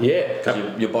that. Yeah.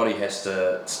 Because your body has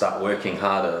to start working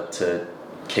harder to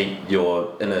keep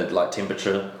your inner like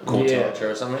temperature, core temperature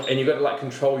or something. And you've got to like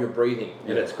control your breathing,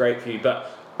 and it's great for you. But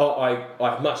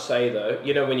I must say though,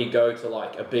 you know, when you go to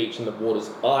like a beach and the water's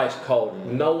ice cold,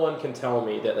 no one can tell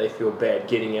me that they feel bad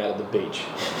getting out of the beach,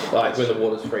 like when the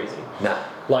water's freezing. Nah.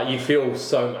 Like you feel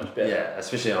so much better. Yeah,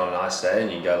 especially on an ice day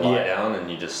and you go lie down and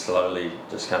you just slowly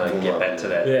just kind of get back to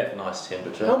that nice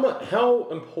temperature. How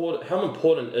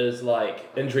important is like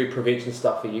injury prevention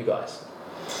stuff for you guys?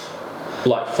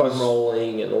 Like foam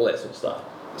rolling and all that sort of stuff.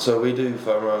 So we do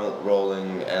foam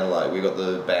rolling, and like we got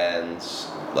the bands.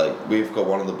 Like we've got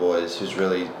one of the boys he's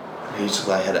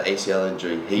like had an ACL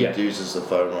injury. He uses the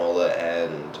foam roller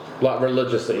and like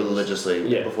religiously.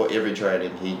 Yeah. Before every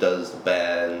training, he does the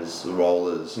bands, the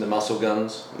rollers, and the muscle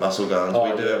guns. We do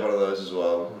have one of those as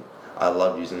well. I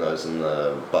love using those in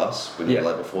the bus when you're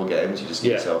like before games. You just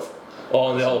get yourself.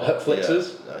 Oh, and the old hip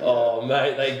flexors. Yeah. Oh,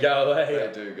 mate, they go away.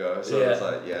 They do go. So it's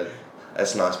like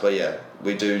that's nice. But yeah,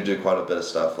 we do quite a bit of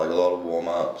stuff, like a lot of warm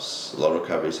ups, a lot of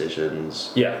recovery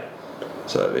sessions. Yeah.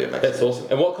 So yeah, that's awesome.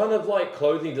 And what kind of like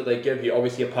clothing do they give you?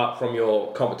 Obviously, apart from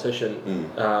your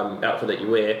competition outfit that you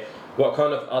wear, what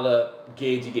kind of other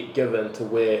gear do you get given to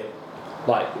wear,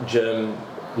 like gym,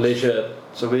 leisure?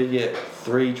 So we get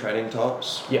 3 training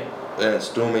tops. Yeah. And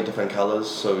it's normally different colours,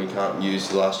 so we can't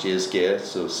use last year's gear,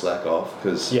 so slack off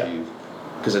because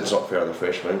it's not fair on the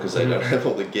freshmen because they don't have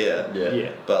all the gear.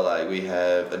 Yeah. But like we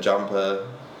have a jumper,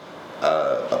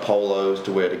 a polo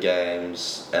to wear to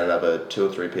games, and another 2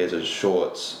 or 3 pairs of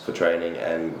shorts for training,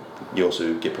 and you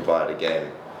also get provided a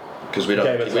game because we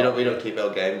don't keep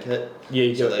our game kit.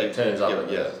 Yeah, so it turns up.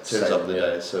 Turns up the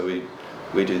day. So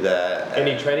we do that.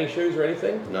 Any training shoes or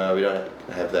anything? No, we don't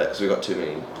have that because we've got too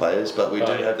many players. But we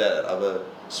do have that at other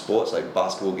sports, like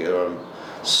basketball get their own.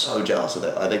 So jealous of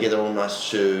that. Like they get their own nice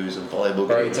shoes, and volleyball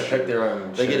get to pick their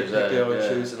own. They get to pick their own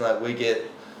shoes, and like we get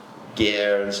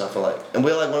gear and stuff like. And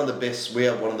we're like one of the best. We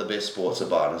have one of the best sports at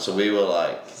Barton. So we were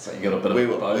like. So you got a bit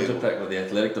of bone to pick with the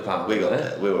athletic department.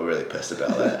 We were really pissed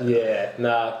about that.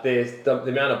 There's the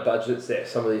amount of budgets that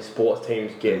some of these sports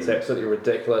teams get is absolutely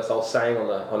ridiculous. I was saying on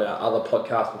our other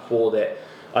podcast before that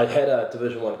I had a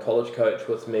Division 1 college coach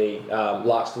with me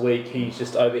last week. He's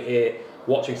just over here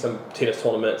watching some tennis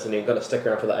tournaments and then going to stick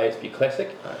around for the ASB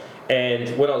Classic. Right.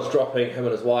 And when I was dropping him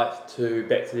and his wife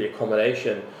back to the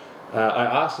accommodation, I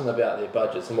asked him about their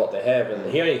budgets and what they have,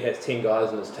 and he only has 10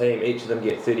 guys in his team. Each of them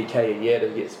get 30k a year to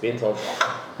get spent on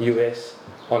US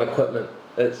on equipment.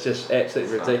 It's just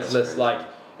absolutely ridiculous.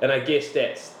 And I guess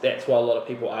that's why a lot of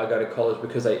people are going to college,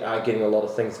 because they are getting a lot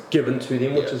of things given to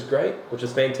them, which is great, which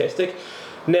is fantastic.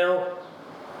 Now,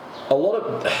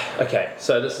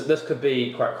 so this could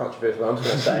be quite controversial. I'm just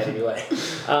going to say it anyway.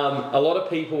 A lot of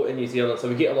people in New Zealand, so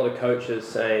we get a lot of coaches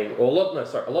saying, a lot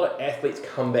of athletes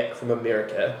come back from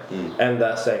America and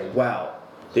they're saying, wow,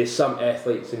 there's some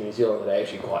athletes in New Zealand that are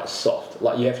actually quite soft.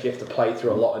 Like you actually have to play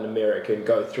through a lot in America and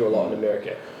go through a lot in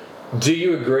America. Do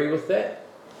you agree with that?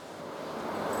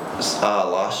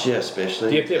 Last year especially.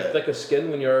 Do you have to have thicker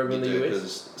skin when you're over in the US?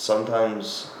 Because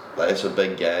sometimes, like, it's a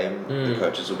big game, the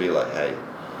coaches will be like, hey,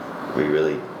 we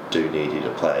really do need you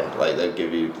to play. Like, they'll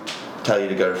tell you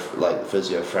to go to, like,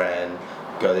 physio Fran,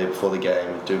 go there before the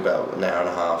game, do about an hour and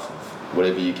a half of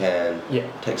whatever you can. Yeah.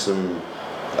 Take some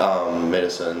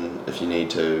medicine if you need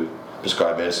to,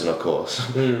 prescribe medicine, of course,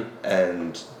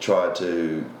 and try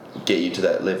to get you to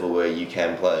that level where you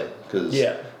can play. Because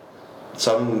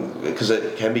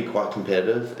it can be quite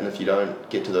competitive, and if you don't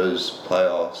get to those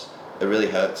playoffs, it really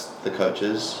hurts the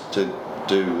coaches to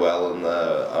do well in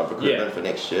the recruitment for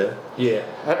next year. Yeah.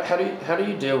 How do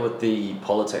you deal with the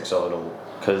politics of it all?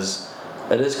 Because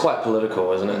it is quite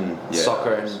political, isn't it? Yeah,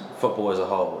 Soccer and football as a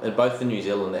whole, in both in New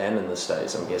Zealand and in the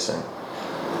States, I'm guessing.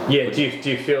 Yeah. Do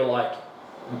you feel like,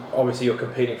 obviously you're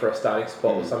competing for a starting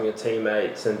spot with some of your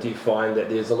teammates, and do you find that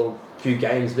there's a few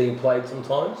games being played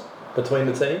sometimes between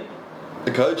the team?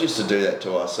 The coach used to do that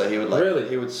to us, so he would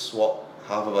he would swap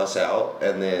half of us out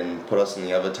and then put us in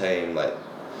the other team,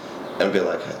 and be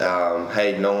like,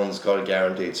 hey, no one's got a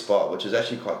guaranteed spot, which is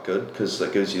actually quite good because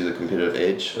that gives you the competitive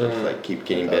edge, keep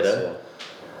getting better. Yeah.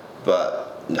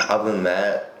 But other than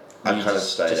that, I kind of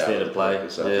stayed out there to play.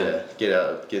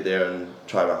 Get there and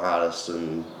try my hardest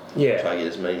and try and get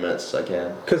as many minutes as I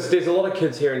can. Because there's a lot of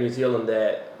kids here in New Zealand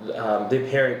that their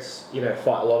parents,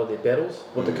 fight a lot of their battles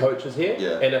with the coaches here.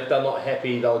 Yeah. And if they're not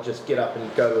happy, they'll just get up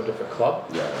and go to a different club.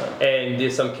 Yeah. And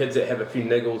there's some kids that have a few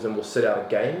niggles and will sit out of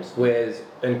games. Whereas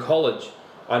in college,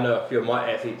 I know a few of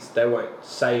my athletes, they won't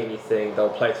say anything. They'll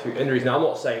play through injuries. Now, I'm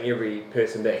not saying every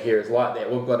person back here is like that.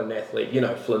 We've got an athlete,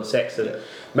 Flynn Saxon. Yeah.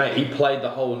 Mate, he played the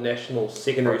whole national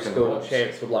secondary school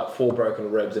champs with 4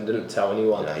 broken ribs and didn't tell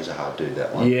anyone. He's a hard dude,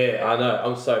 that one. Yeah, I know.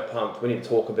 I'm so pumped. We need to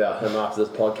talk about him after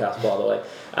this podcast, by the way.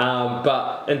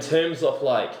 But in terms of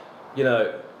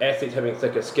athletes having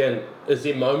thicker skin, is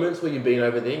there moments where you've been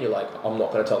over there and you're like, I'm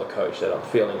not going to tell the coach that I'm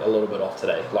feeling a little bit off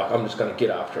today. I'm just going to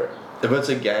get after it. If it's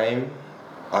a game,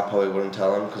 I probably wouldn't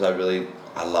tell him because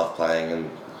I love playing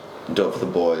and do it for the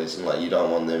boys, and you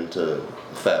don't want them to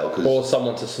fail. Or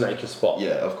someone to snake your spot.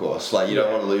 Yeah, of course. You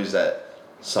don't want to lose that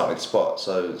starting spot.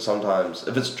 So sometimes,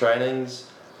 if it's trainings,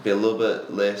 be a little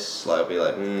bit less. I'll be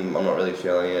like, I'm not really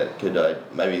feeling it. Could I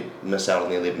maybe miss out on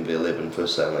the 11v11 for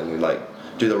something?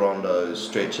 Do the rondos,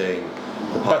 stretching.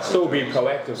 But still be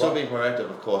proactive. Still be proactive,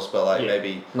 of course, but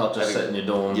maybe not just sit in your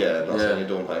dorm. Yeah, not sit in your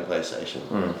dorm playing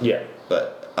PlayStation. Yeah.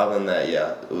 But other than that,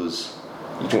 it was.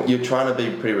 You're trying to be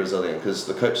pretty resilient because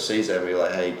the coach sees that and be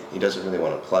like, hey, he doesn't really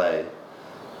want to play.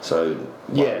 So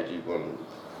why would you want?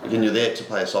 Again, you're there to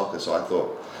play soccer, so I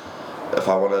thought if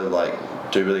I want to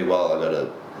do really well, I got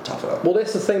to tough it up. Well,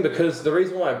 that's the thing, because the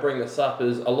reason why I bring this up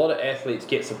is a lot of athletes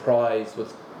get surprised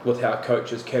with how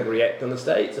coaches can react in the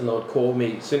States, and they would call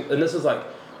me soon, and this is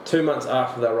 2 months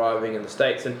after they're arriving in the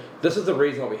States, and this is the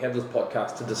reason why we have this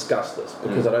podcast, to discuss this,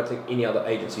 because I don't think any other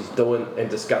agency's doing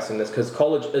and discussing this, because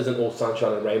college isn't all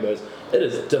sunshine and rainbows. It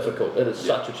is difficult. It is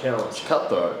such a challenge. It's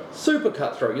cutthroat. Super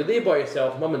cutthroat. You're there by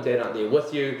yourself. Mum and dad aren't there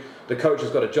with you. The coach has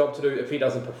got a job to do. If he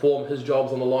doesn't perform, his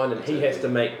job's on the line, and he has to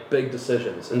make big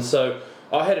decisions. And so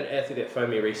I had an athlete that phoned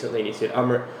me recently, and he said,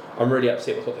 I'm really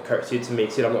upset with what the coach said to me.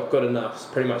 He said, I'm not good enough.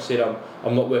 Pretty much said,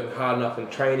 I'm not working hard enough in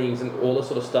trainings and all this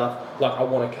sort of stuff. I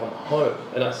want to come home.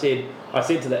 And I said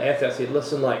to the athlete, I said,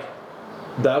 listen,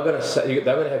 they're going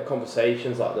to have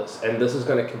conversations like this, and this is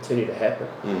going to continue to happen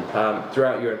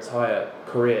throughout your entire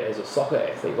career as a soccer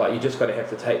athlete. You just got to have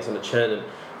to take this on the chin and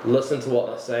listen to what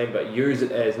they're saying, but use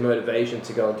it as motivation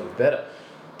to go and do better.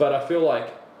 But I feel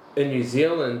like in New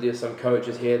Zealand, there's some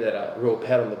coaches here that are real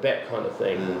pat on the back kind of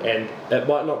thing, and it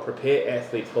might not prepare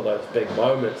athletes for those big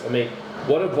moments. I mean,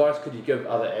 what advice could you give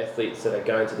other athletes that are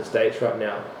going to the States right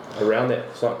now around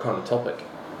that kind of topic?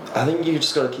 I think you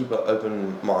just got to keep an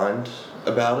open mind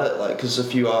about it, because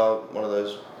if you are one of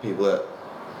those people that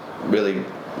really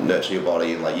nurture your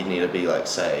body and like you need to be like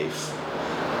safe.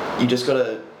 You just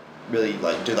gotta really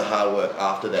like do the hard work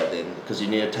after that then, because you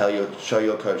need to show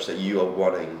your coach that you are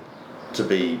wanting to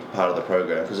be part of the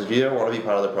program. Because if you don't want to be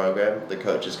part of the program, the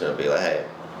coach is going to be like, hey,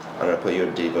 I'm going to put you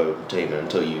in Devo team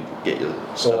until you get your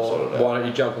stuff sorted out. Why don't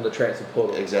you jump on the transfer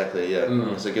portal? Exactly, yeah.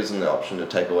 Because it gives them the option to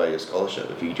take away your scholarship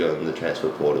if you go in the transfer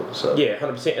portal. So yeah,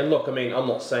 100%. And look, I mean, I'm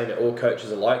not saying that all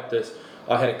coaches are like this.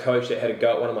 I had a coach that had a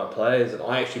go at one of my players, and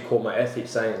I actually called my athlete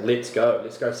saying, let's go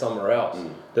somewhere else.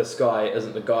 This guy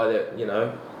isn't the guy that, you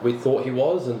know, we thought he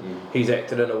was, and he's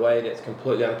acted in a way that's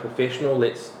completely unprofessional.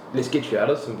 Let's get you out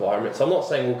of this environment. So I'm not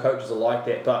saying all coaches are like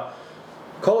that, but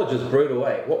college is brutal,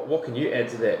 eh? What can you add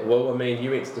to that? Well, I mean, you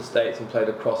went to the States and played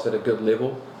across at a good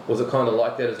level. Was it kind of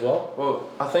like that as well? Well,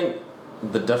 I think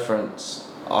the difference,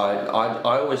 I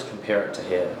always compare it to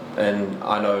here, and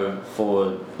I know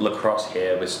for lacrosse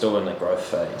here we're still in the growth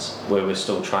phase where we're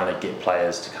still trying to get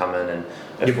players to come in, and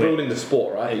you're building the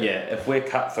sport, right? Yeah, if we're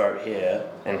cutthroat here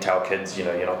and tell kids, you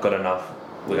know, you're not good enough,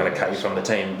 we're going to cut you from the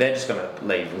team, they're just going to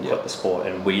leave and quit the sport,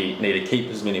 and we need to keep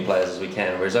as many players as we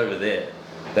can. Whereas over there,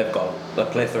 they've got a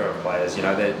plethora of players, you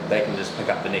know, they can just pick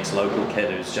up the next local kid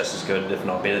who's just as good, if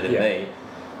not better than me.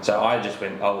 So I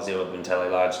was there with the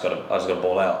mentality, like, I just got to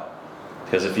ball out.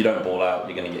 Because if you don't ball out,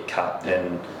 you're going to get cut.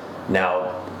 And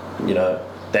now, you know,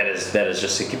 that is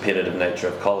just the competitive nature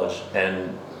of college.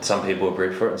 And some people are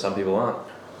bred for it and some people aren't.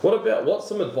 What's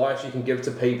some advice you can give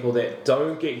to people that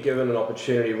don't get given an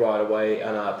opportunity right away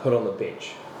and are put on the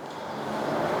bench?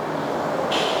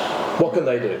 What can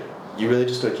they do? You really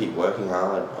just got to keep working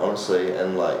hard, honestly,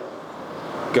 and like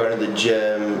going to the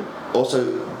gym.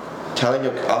 Also,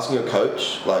 asking your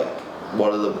coach, like,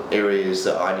 what are the areas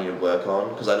that I need to work on?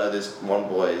 Because I know there's one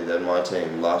boy in my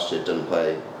team last year didn't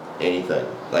play anything,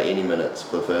 like any minutes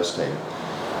for the first team.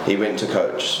 He went to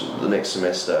coach the next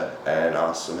semester and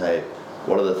asked him, hey,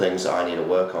 what are the things that I need to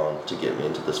work on to get me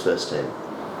into this first team?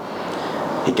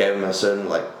 He gave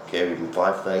him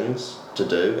 5 things to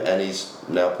do, and he's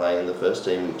now playing the first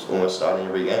team, almost starting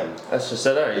every game. That's just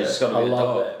it, you just got to be a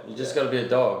dog. You just got to be a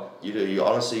dog. You do. You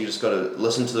just got to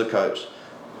listen to the coach,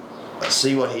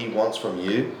 see what he wants from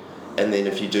you, and then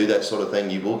if you do that sort of thing,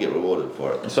 you will get rewarded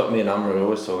for it. That's what me and Umra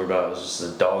always talk about. It's just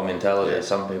a dog mentality. Yeah.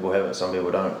 Some people have it, some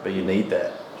people don't, but you need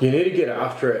that. You need to get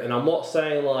after it, and I'm not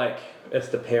saying like it's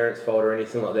the parents' fault or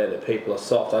anything like that people are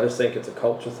soft. I just think it's a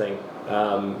culture thing.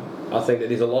 I think that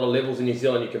there's a lot of levels in New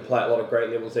Zealand you can play, a lot of great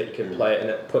levels that you can play, and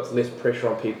it puts less pressure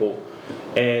on people.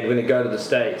 And when they go to the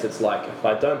States, it's like, if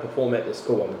I don't perform at the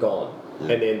school, I'm gone.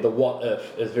 And then the what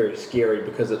if is very scary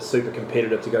because it's super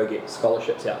competitive to go get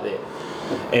scholarships out there.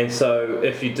 And so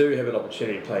if you do have an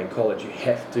opportunity to play in college, you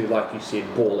have to, like you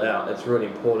said, ball out. It's really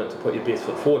important to put your best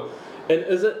foot forward. And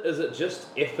is it just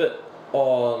effort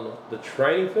on the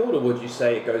training field, or would you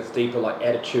say it goes deeper, like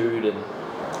attitude and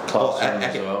classroom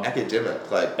as well? Academic,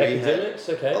 like academics,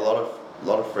 okay. A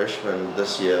lot of freshmen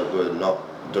this year were not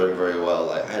doing very well.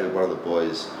 Like I had one of the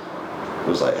boys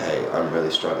was like, hey, I'm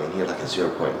really struggling. He had like a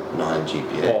 0.9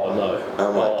 GPA. Oh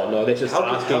no. No, that's just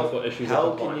asking for issues.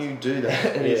 How can you do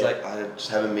that? And he's like, I just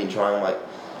haven't been trying. I'm like,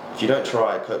 if you don't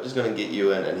try, coach is gonna get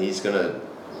you in, and he's gonna,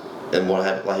 and what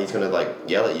happened? Like he's gonna like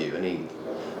yell at you, and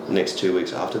the next 2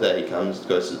 weeks after that, he's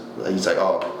like,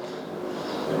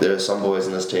 oh, there are some boys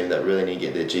in this team that really need to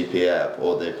get their GPA up,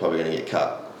 or they're probably gonna get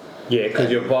cut. Yeah, because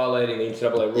you're violating the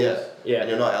NCAA rules. Yeah, and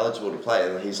you're not eligible to play.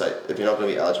 And he's like, if you're not going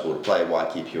to be eligible to play, why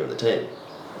keep you in the team?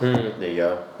 There you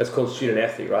go. It's called student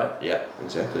athlete, right? Yeah,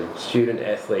 exactly. Student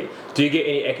athlete. Do you get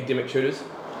any academic tutors?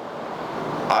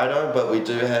 I don't, but we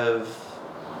do have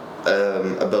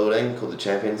a building called the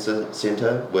Champions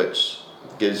Centre, which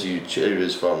gives you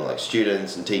tutors from like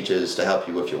students and teachers to help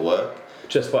you with your work.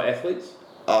 Just for athletes?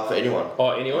 For anyone.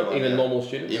 Oh, anyone? Even normal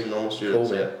students? Even normal students,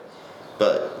 cool, yeah.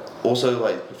 But also,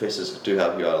 like, professors do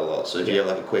help you out a lot. So if you have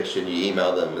like a question, you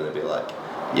email them, and they'll be like,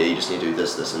 yeah, you just need to do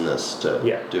this, this, and this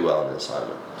to do well in the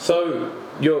assignment. So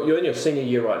you're in your senior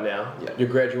year right now. Yeah. You're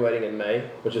graduating in May,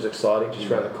 which is exciting,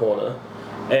 just around the corner.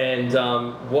 And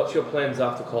what's your plans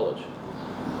after college?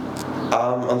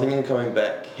 I'm thinking of coming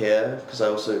back here because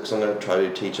I'm going to try to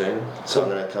do teaching. So I'm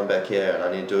going to come back here, and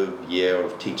I need to do a year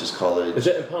of teachers college. Is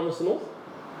that in Palmerston North?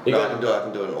 I can do it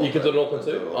in Auckland. You can do it in Auckland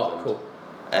too? Oh, cool.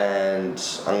 And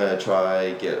I'm going to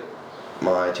try get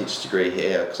my teacher's degree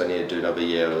here because I need to do another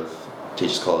year of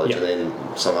teacher's college, and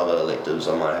then some other electives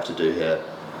I might have to do here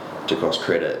to cross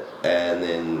credit. And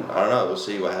then I don't know, we'll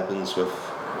see what happens with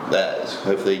that,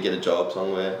 hopefully get a job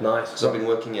somewhere. Nice. So I've been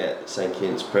working at St.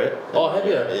 Kitts Prep. Oh, have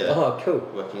you? Yeah. Oh, cool.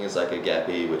 Working as like a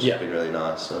gappy, which has been really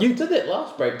nice. So. You did that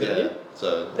last break, didn't you?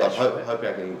 So That's I'm right. hoping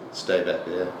I can stay back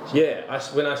there. Yeah,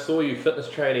 when I saw you fitness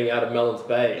training out of Mellons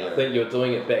Bay, I think you were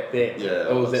doing it back then. Yeah.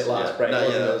 Or was that last break? No,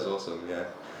 wasn't that it? was awesome. Yeah.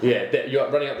 Yeah, you're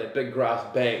running up that big grass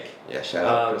bank. Yeah. Shout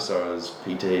out Chris Zorro's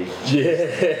PT. Yeah.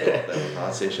 That was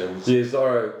hard sessions. Yeah,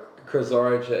 Chris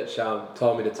Zorich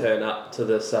told me to turn up to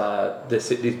this.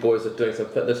 These boys are doing some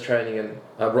fitness training, and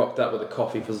I rocked up with a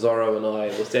coffee for Zorro, and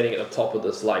I was standing at the top of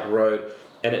this like road,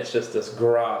 and it's just this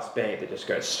grass bank that just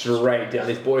goes straight down.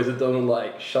 These boys are doing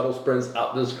like shuttle sprints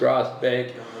up this grass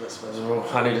bank. Oh, that's miserable.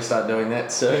 I need to start doing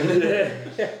that soon.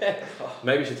 Yeah.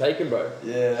 Maybe you should take him, bro.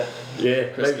 Yeah.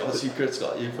 Yeah. Chris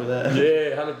got you for that.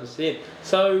 Yeah, 100%.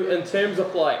 So in terms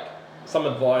of like some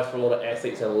advice for a lot of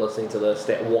athletes that are listening to this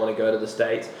that want to go to the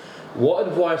States, what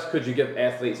advice could you give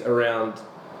athletes around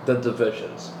the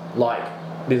divisions? Like,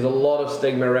 there's a lot of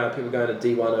stigma around people going to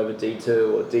D1 over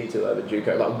D2 or D2 over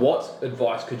JUCO. Like, what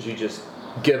advice could you just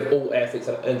give all athletes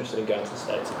that are interested in going to the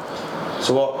States?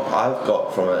 So what I've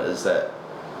got from it is that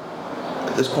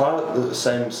there's quite the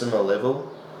same similar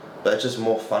level, but it's just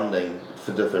more funding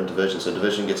for different divisions. So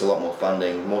division gets a lot more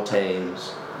funding, more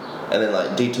teams, and then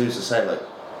like D2 is the same. Like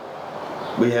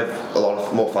we have a lot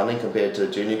of more funding compared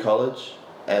to junior college,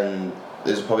 and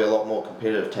there's probably a lot more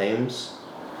competitive teams,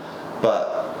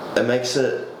 but it makes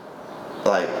it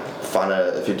like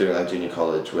funner if you're doing like junior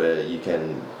college where you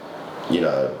can,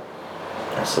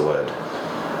 what's the word?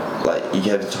 Like you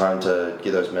have the time to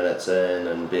get those minutes in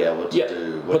and be able to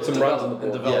do put some runs on the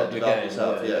board, develop your game,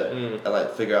 yourself, and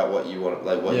like figure out what you want,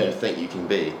 like what you think you can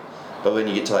be. But when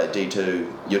you get to like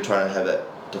D2, you're trying to have that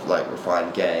like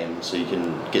refined game so you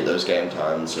can get those game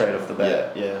times straight off the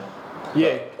bat.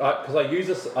 Yeah, because I use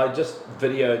this. I just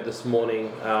videoed this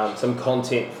morning some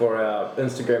content for our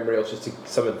Instagram reels,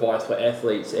 some advice for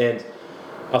athletes, and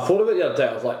I thought of it the other day.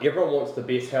 I was like, everyone wants the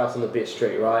best house on the best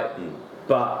street, right?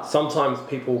 But sometimes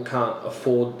people can't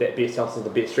afford that best house on the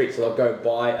best street, so they'll go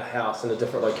buy a house in a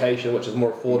different location, which is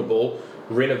more affordable,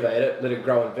 renovate it, let it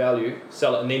grow in value,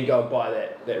 sell it, and then go and buy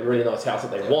that really nice house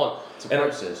that they want. It's a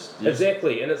process.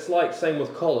 Exactly, and it's like same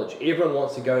with college. Everyone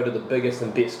wants to go to the biggest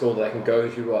and best school that they can go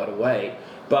to right away,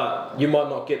 but you might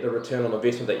not get the return on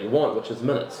investment that you want, which is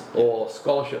minutes or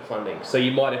scholarship funding. So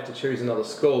you might have to choose another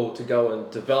school to go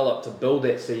and develop, to build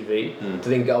that CV, to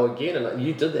then go again, and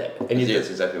you did that. And that's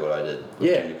exactly what I did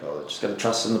with junior college. Just got to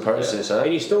trust in the process, eh?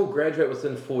 And you still graduate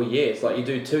within 4 years. Like you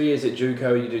do 2 years at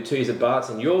JUCO, you do 2 years at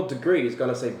Barton. Your degree is going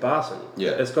to say Barton.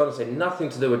 Yeah. It's going to say nothing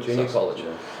to do with junior college.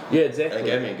 Yeah, exactly. And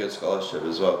it gave me a good scholarship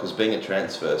as well, because being a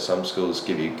transfer, some schools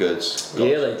give you good they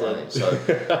scholarship do. money.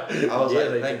 So I was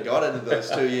like, thank God I did those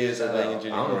 2 years of being in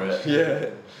junior college. Yeah.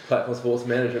 Platform sports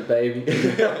management, baby.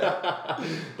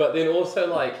 But then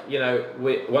also, like,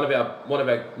 one of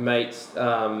our mates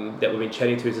that we've been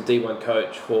chatting to is a D1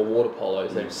 coach for water polo.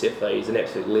 His name's Sefa. He's an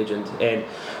absolute legend. And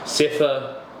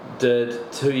Sefa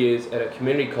did 2 years at a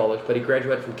community college, but he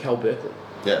graduated from Cal Berkeley.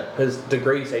 Yeah. His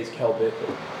degree says Cal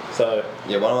Berkeley. So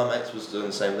yeah, one of my mates was doing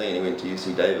the same thing, and he went to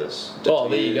UC Davis. Oh,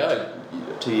 there you go.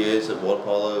 2 years at water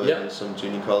polo and some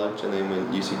junior college, and then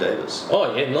went UC Davis.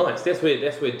 Oh yeah, nice. That's where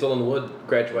Dylan Wood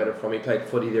graduated from. He played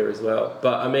footy there as well.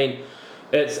 But I mean,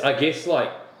 it's, I guess,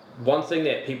 like one thing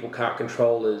that people can't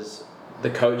control is the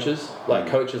coaches. Like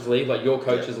coaches leave. Like your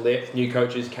coaches left, new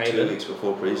coaches came in. 2 weeks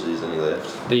before preseason, he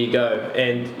left. There you go.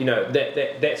 And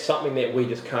that's something that we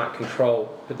just can't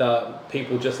control. The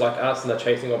people just like us, and they're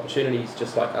chasing opportunities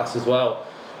just like us as well.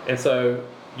 And so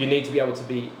you need to be able to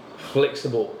be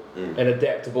flexible and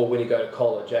adaptable when you go to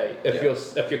college.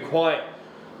 If you're quite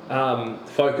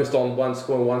focused on one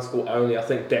school and one school only, I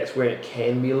think that's where it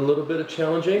can be a little bit of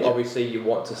challenging. Obviously, you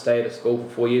want to stay at a school for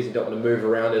 4 years. You don't want to move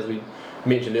around, as we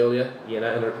mentioned earlier.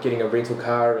 And getting a rental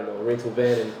car and a rental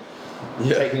van and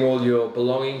taking all your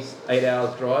belongings, 8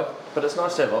 hours drive. But it's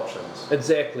nice to have options.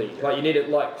 Exactly. Like you need it.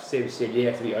 Like Seb said, you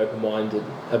have to be open-minded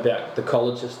about the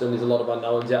college system. There's a lot of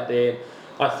unknowns out there.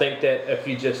 I think that if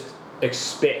you just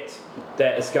expect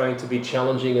that it's going to be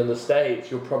challenging in the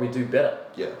States, you'll probably do better.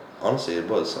 Yeah, honestly it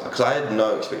was, because I had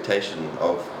no expectation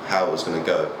of how it was going to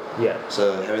go. Yeah.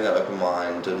 So having that open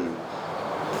mind and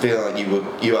feeling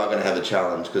like you are going to have a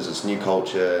challenge because it's new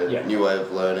culture, new way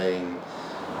of learning,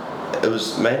 it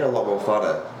was made it a lot more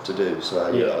funner to do. So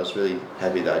I was really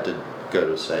happy that I did go to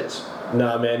the States.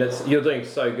 No, man, you're doing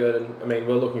so good, and I mean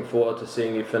we're looking forward to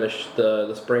seeing you finish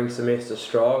the spring semester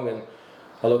strong, and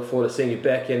I look forward to seeing you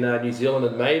back in New Zealand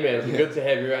in May, man. It'd be good to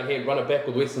have you around here running back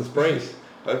with Western Springs.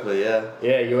 Hopefully, yeah.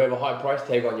 Yeah, you'll have a high price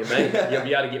tag on you, mate. You'll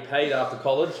be able to get paid after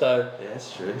college, so... Yeah,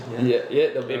 that's true. Yeah,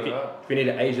 if you need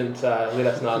an agent, let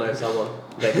us know. I know someone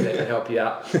that can help you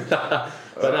out. But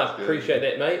no, appreciate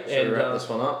that, mate. Should we wrap this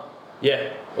one up?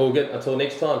 Yeah, all good. Until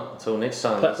next time. Until next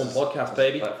time. Platform Podcast,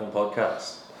 baby. Platform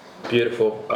Podcast. Beautiful.